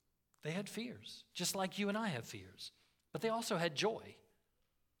 They had fears, just like you and I have fears. But they also had joy.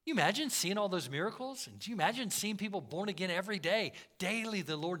 You imagine seeing all those miracles? And do you imagine seeing people born again every day? Daily,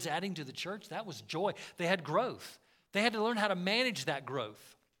 the Lord's adding to the church. That was joy. They had growth. They had to learn how to manage that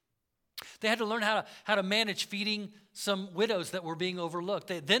growth. They had to learn how to manage feeding some widows that were being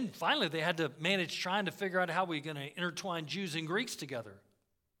overlooked. Then finally, they had to manage trying to figure out how we're going to intertwine Jews and Greeks together.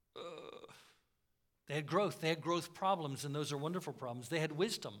 They had growth. They had growth problems, and those are wonderful problems. They had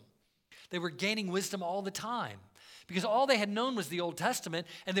wisdom. They were gaining wisdom all the time. Because all they had known was the Old Testament,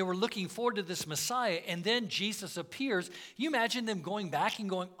 and they were looking forward to this Messiah, and then Jesus appears. You imagine them going back and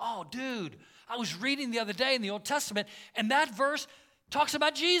going, oh, dude, I was reading the other day in the Old Testament, and that verse talks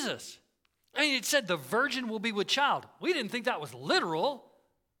about Jesus. I mean, it said the virgin will be with child. We didn't think that was literal.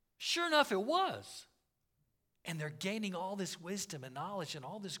 Sure enough, it was. And they're gaining all this wisdom and knowledge and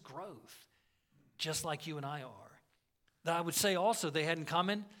all this growth, just like you and I are. That I would say also they had in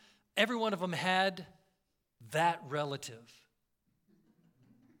common, every one of them had that relative.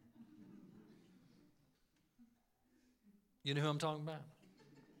 You know who I'm talking about?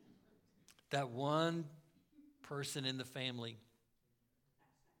 That one person in the family.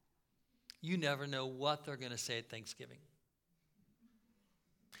 You never know what they're going to say at Thanksgiving.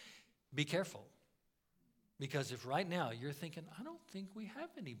 Be careful. Because if right now you're thinking, I don't think we have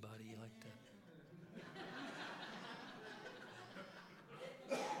anybody like that.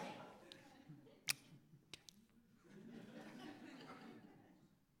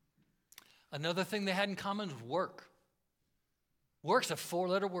 Another thing they had in common was work. Work's a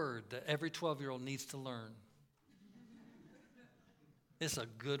 4-letter word that every 12-year-old needs to learn. It's a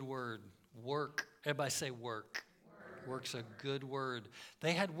good word. Work. Everybody say work. Work's a good word.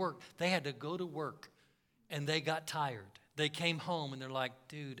 They had work. They had to go to work, and they got tired. They came home, and they're like,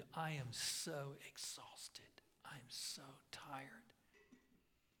 dude, I am so exhausted. I am so tired.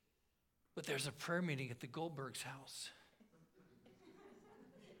 But there's a prayer meeting at the Goldberg's house,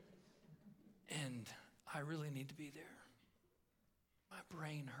 and I really need to be there. My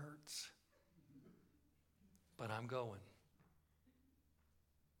brain hurts, but I'm going.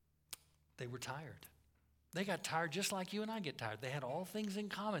 They were tired. They got tired just like you and I get tired. They had all things in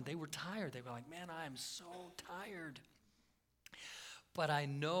common. They were tired. They were like, man, I am so tired. But I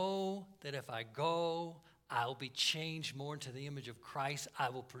know that if I go, I'll be changed more into the image of Christ. I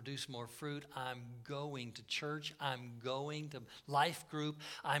will produce more fruit. I'm going to church. I'm going to life group.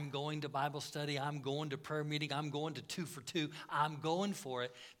 I'm going to Bible study. I'm going to prayer meeting. I'm going to 2 for 2. I'm going for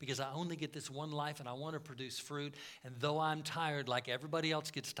it because I only get this one life and I want to produce fruit. And though I'm tired, like everybody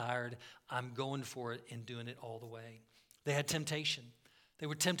else gets tired, I'm going for it and doing it all the way. They had temptation. They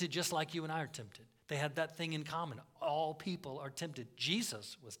were tempted just like you and I are tempted. They had that thing in common. All people are tempted.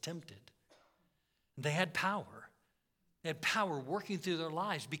 Jesus was tempted. They had power. They had power working through their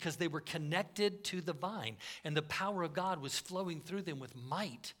lives because they were connected to the vine. And the power of God was flowing through them with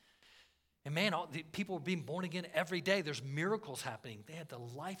might. And man, the people were being born again every day. There's miracles happening. They had the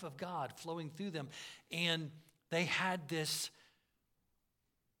life of God flowing through them. And they had this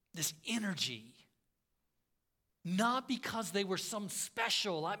energy. Not because they were some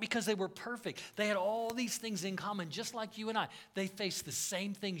special, not because they were perfect. They had all these things in common, just like you and I. They faced the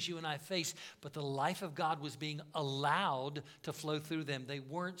same things you and I face, but the life of God was being allowed to flow through them. They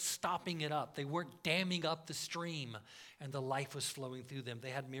weren't stopping it up. They weren't damming up the stream, and the life was flowing through them.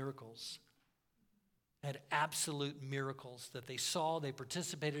 They had miracles. They had absolute miracles that they saw, they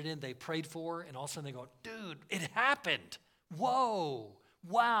participated in, they prayed for, and all of a sudden they go, dude, it happened. Whoa,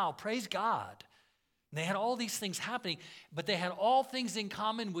 wow, praise God. And they had all these things happening, but they had all things in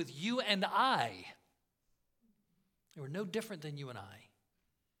common with you and I. They were no different than you and I.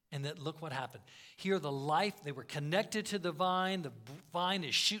 And that look what happened. Here the life, they were connected to the vine. The vine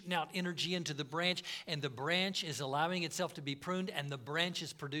is shooting out energy into the branch, and the branch is allowing itself to be pruned, and the branch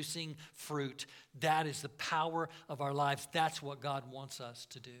is producing fruit. That is the power of our lives. That's what God wants us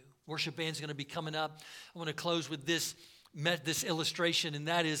to do. Worship band's going to be coming up. I want to close with this illustration, and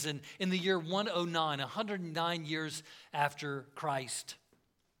that is in the year 109, 109 years after Christ.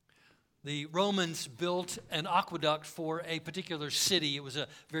 The Romans built an aqueduct for a particular city. It was a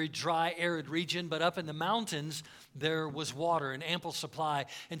very dry, arid region, but up in the mountains, there was water, an ample supply.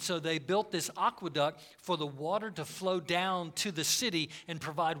 And so they built this aqueduct for the water to flow down to the city and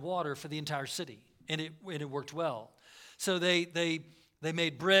provide water for the entire city. And it worked well. So they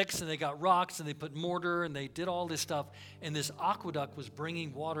made bricks, and they got rocks, and they put mortar, and they did all this stuff. And this aqueduct was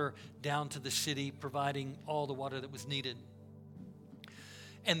bringing water down to the city, providing all the water that was needed.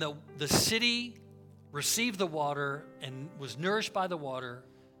 And the city received the water and was nourished by the water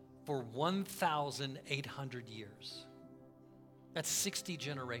for 1,800 years. That's 60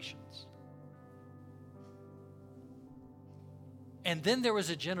 generations. And then there was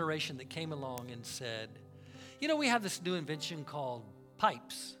a generation that came along and said, we have this new invention called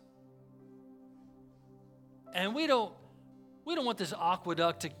pipes. And we don't want this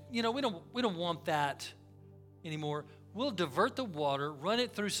aqueduct to, we don't want that anymore. We'll divert the water, run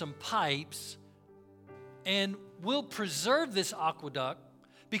it through some pipes, and we'll preserve this aqueduct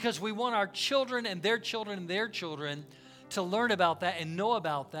because we want our children and their children and their children to learn about that and know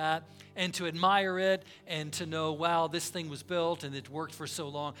about that and to admire it and to know, wow, this thing was built and it worked for so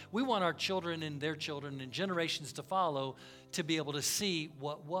long. We want our children and their children and generations to follow to be able to see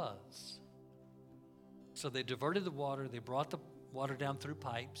what was. So they diverted the water, they brought the water down through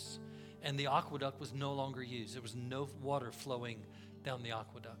pipes, and the aqueduct was no longer used. There was no water flowing down the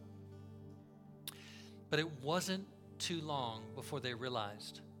aqueduct. But it wasn't too long before they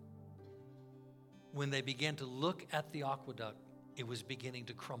realized when they began to look at the aqueduct, it was beginning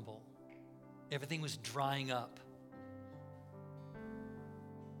to crumble. Everything was drying up.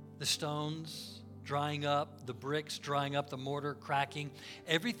 The stones drying up, the bricks drying up, the mortar cracking.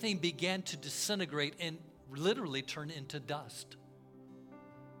 Everything began to disintegrate and literally turn into dust.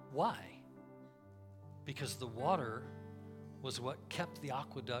 Why? Because the water was what kept the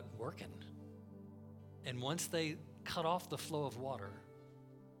aqueduct working. And once they cut off the flow of water,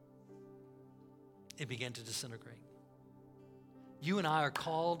 it began to disintegrate. You and I are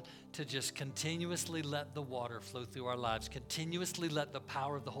called to just continuously let the water flow through our lives, continuously let the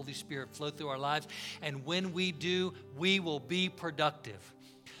power of the Holy Spirit flow through our lives. And when we do, we will be productive.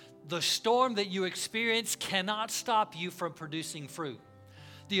 The storm that you experience cannot stop you from producing fruit.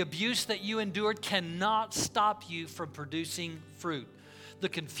 The abuse that you endured cannot stop you from producing fruit. The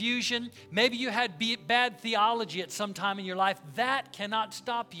confusion, maybe you had bad theology at some time in your life, that cannot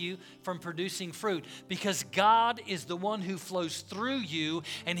stop you from producing fruit, because God is the one who flows through you,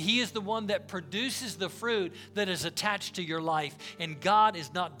 and He is the one that produces the fruit that is attached to your life. And God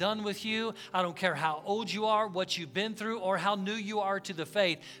is not done with you. I don't care how old you are, what you've been through, or how new you are to the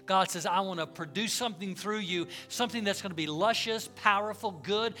faith. God says, I want to produce something through you, something that's going to be luscious, powerful,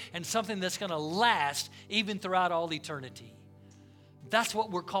 good, and something that's going to last even throughout all eternity. That's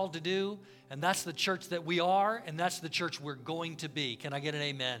what we're called to do, and that's the church that we are, and that's the church we're going to be. Can I get an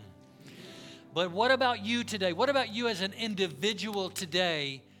amen? But what about you today? What about you as an individual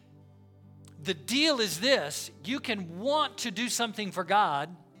today? The deal is this: you can want to do something for God,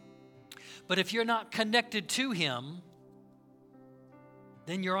 but if you're not connected to Him,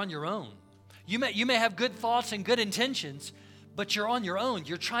 then you're on your own. You may have good thoughts and good intentions, but you're on your own.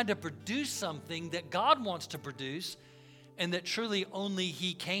 You're trying to produce something that God wants to produce, and that truly only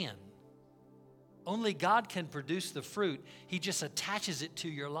He can. Only God can produce the fruit. He just attaches it to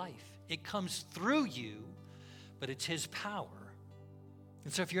your life. It comes through you, but it's His power.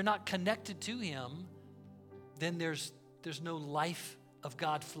 And so if you're not connected to Him, then there's no life of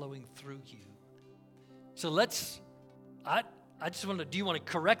God flowing through you. So I just want to, do you want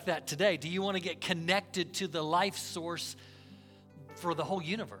to correct that today? Do you want to get connected to the life source for the whole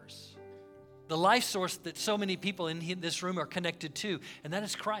universe? The life source that so many people in this room are connected to, and that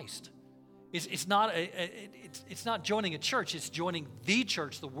is Christ. It's not joining a church, it's joining the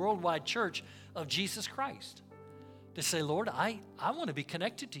church, the worldwide church of Jesus Christ. To say, Lord, I want to be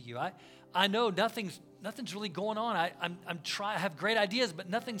connected to you. I know nothing's really going on. I have great ideas, but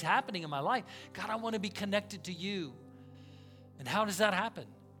nothing's happening in my life. God, I want to be connected to you. And how does that happen?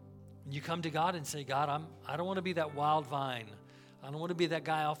 And you come to God and say, God, I don't want to be that wild vine. I don't want to be that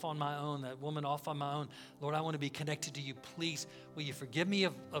guy off on my own, that woman off on my own. Lord, I want to be connected to you. Please, will you forgive me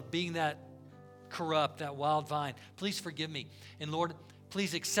of being that corrupt, that wild vine? Please forgive me. And Lord,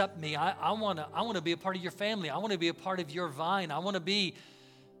 please accept me. I want to be a part of your family. I want to be a part of your vine. I want to be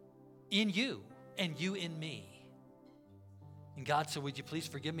in you and you in me. And God said, would you please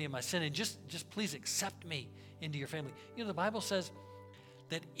forgive me of my sin? And just please accept me into your family. You know, the Bible says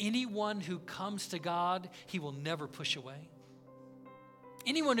that anyone who comes to God, He will never push away.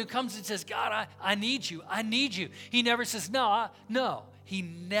 Anyone who comes and says, God, I need you, I need you. He never says, no. He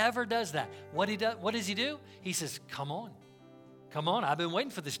never does that. What does He do? He says, come on, I've been waiting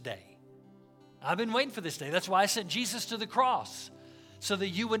for this day. That's why I sent Jesus to the cross, so that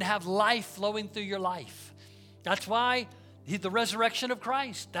you would have life flowing through your life. That's why the resurrection of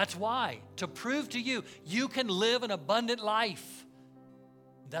Christ. That's why, to prove to you, you can live an abundant life.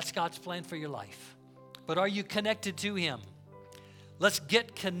 That's God's plan for your life. But are you connected to Him? Let's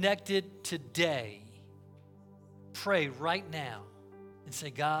get connected today. Pray right now and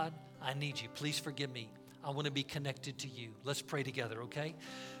say, God, I need you. Please forgive me. I want to be connected to you. Let's pray together, okay?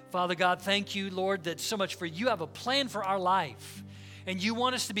 Father God, thank you, Lord, that so much for you have a plan for our life. And you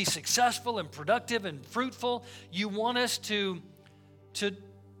want us to be successful and productive and fruitful. You want us to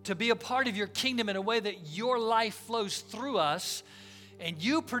be a part of your kingdom in a way that your life flows through us, and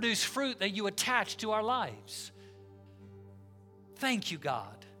you produce fruit that you attach to our lives. Thank you,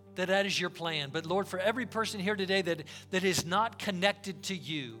 God, that is your plan. But Lord, for every person here today that is not connected to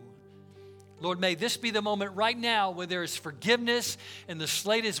you, Lord, may this be the moment right now where there is forgiveness and the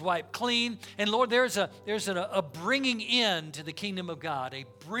slate is wiped clean. And Lord, there's a bringing in to the kingdom of God, a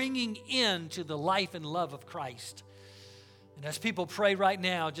bringing in to the life and love of Christ. And as people pray right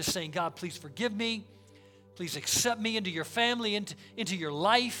now, just saying, God, please forgive me. Please accept me into your family, into your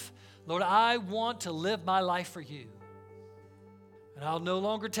life. Lord, I want to live my life for you. And I'll no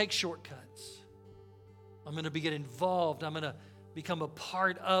longer take shortcuts. I'm going to get involved. I'm going to become a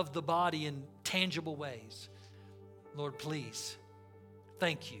part of the body in tangible ways. Lord, please.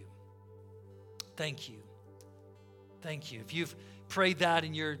 Thank you. Thank you. Thank you. If you've prayed that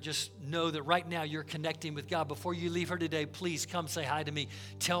and you're just know that right now you're connecting with God, before you leave here today, please come say hi to me.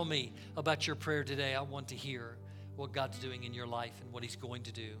 Tell me about your prayer today. I want to hear what God's doing in your life and what He's going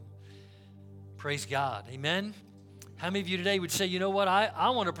to do. Praise God. Amen. How many of you today would say, you know what, I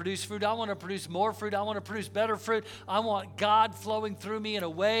want to produce fruit. I want to produce more fruit. I want to produce better fruit. I want God flowing through me in a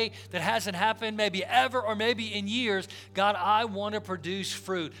way that hasn't happened maybe ever or maybe in years. God, I want to produce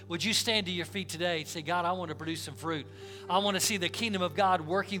fruit. Would you stand to your feet today and say, God, I want to produce some fruit. I want to see the kingdom of God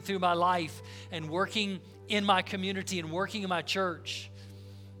working through my life and working in my community and working in my church.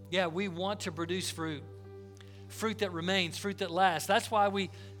 Yeah, we want to produce fruit. Fruit that remains, fruit that lasts. That's why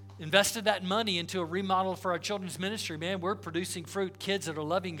we invested that money into a remodel for our children's ministry. Man, we're producing fruit, kids that are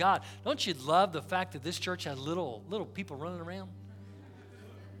loving God. Don't you love the fact that this church has little people running around?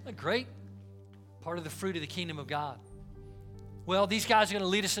 Isn't that great? Part of the fruit of the kingdom of God. Well, these guys are going to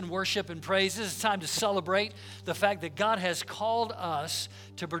lead us in worship and praise. This is time to celebrate the fact that God has called us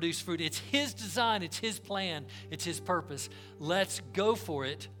to produce fruit. It's His design, it's His plan, it's His purpose. Let's go for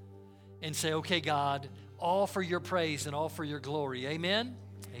it and say, okay, God, all for your praise and all for your glory. Amen?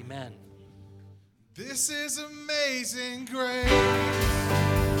 Amen. This is amazing grace.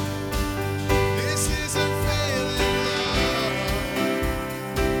 This is unfailing love.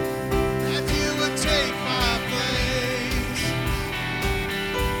 That you would take my place.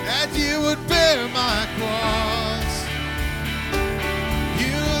 That you would bear my cross.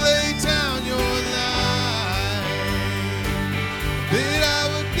 You lay down your life. That I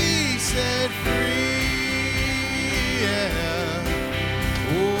would be set free. Yeah.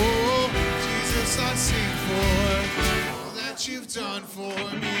 Oh, Jesus, I sing for all that you've done for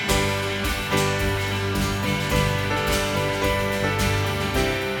me.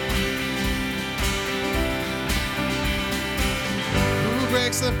 Who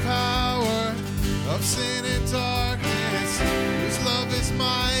breaks the power of sin and darkness, whose love is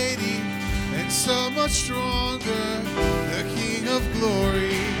mighty and so much stronger, the King of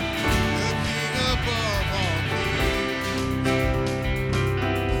glory, the King above all kings.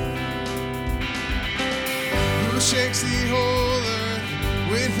 Shakes the whole earth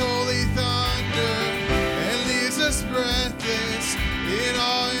with holy thunder and leaves us breathless in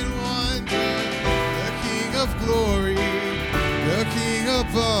awe and wonder. The King of glory, the King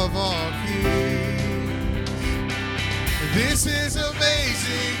above all kings. This is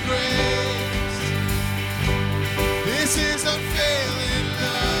amazing grace. This is unfailing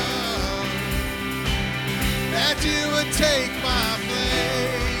love. That you would take my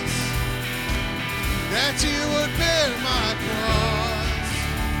place. That you would bear my cross.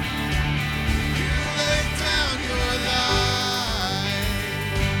 You laid down your life.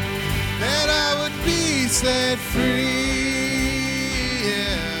 That I would be set free.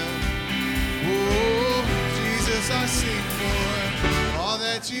 Yeah. Oh, Jesus, I sing for all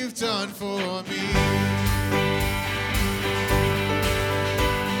that you've done for me.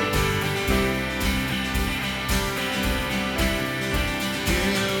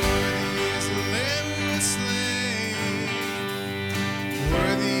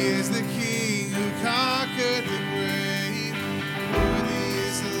 The King who conquered the grave. Worthy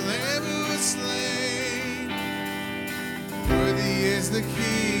is the Lamb who was slain. Worthy is the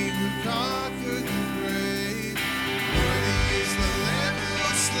King who conquered the grave. Worthy is the Lamb who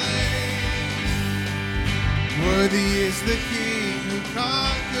was slain. Worthy is the King who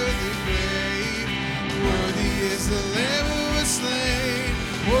conquered the grave. Worthy is the Lamb who was slain.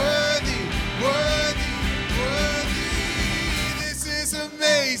 Worthy, worthy, worthy.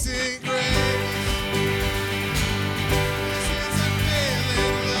 Amazing grace. This is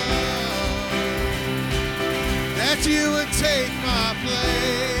unfailing love. That you would take my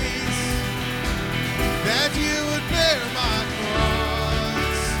place. That you would bear my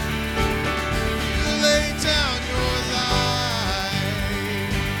cross. You laid down your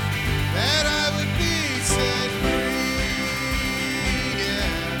life. That I would be set free.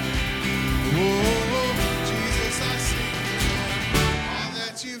 Yeah. Oh, Jesus, I sing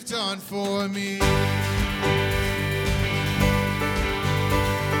you've done for me. Give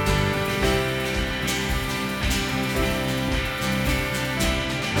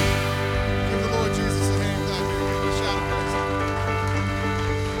the Lord Jesus a hand clap here. Give him a shout of praise.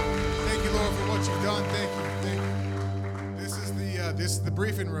 Thank you, Lord, for what you've done. Thank you. Thank you. This is the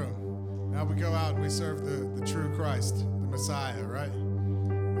briefing room. Now we go out and we serve the true Christ, the Messiah, right?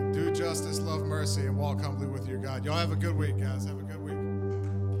 Do justice, love mercy, and walk humbly with your God. Y'all have a good week, guys. Have a good week.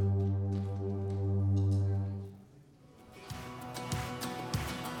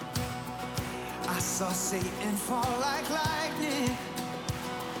 I saw Satan fall like lightning.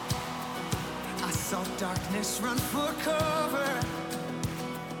 I saw darkness run for cover.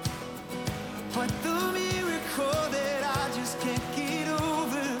 But the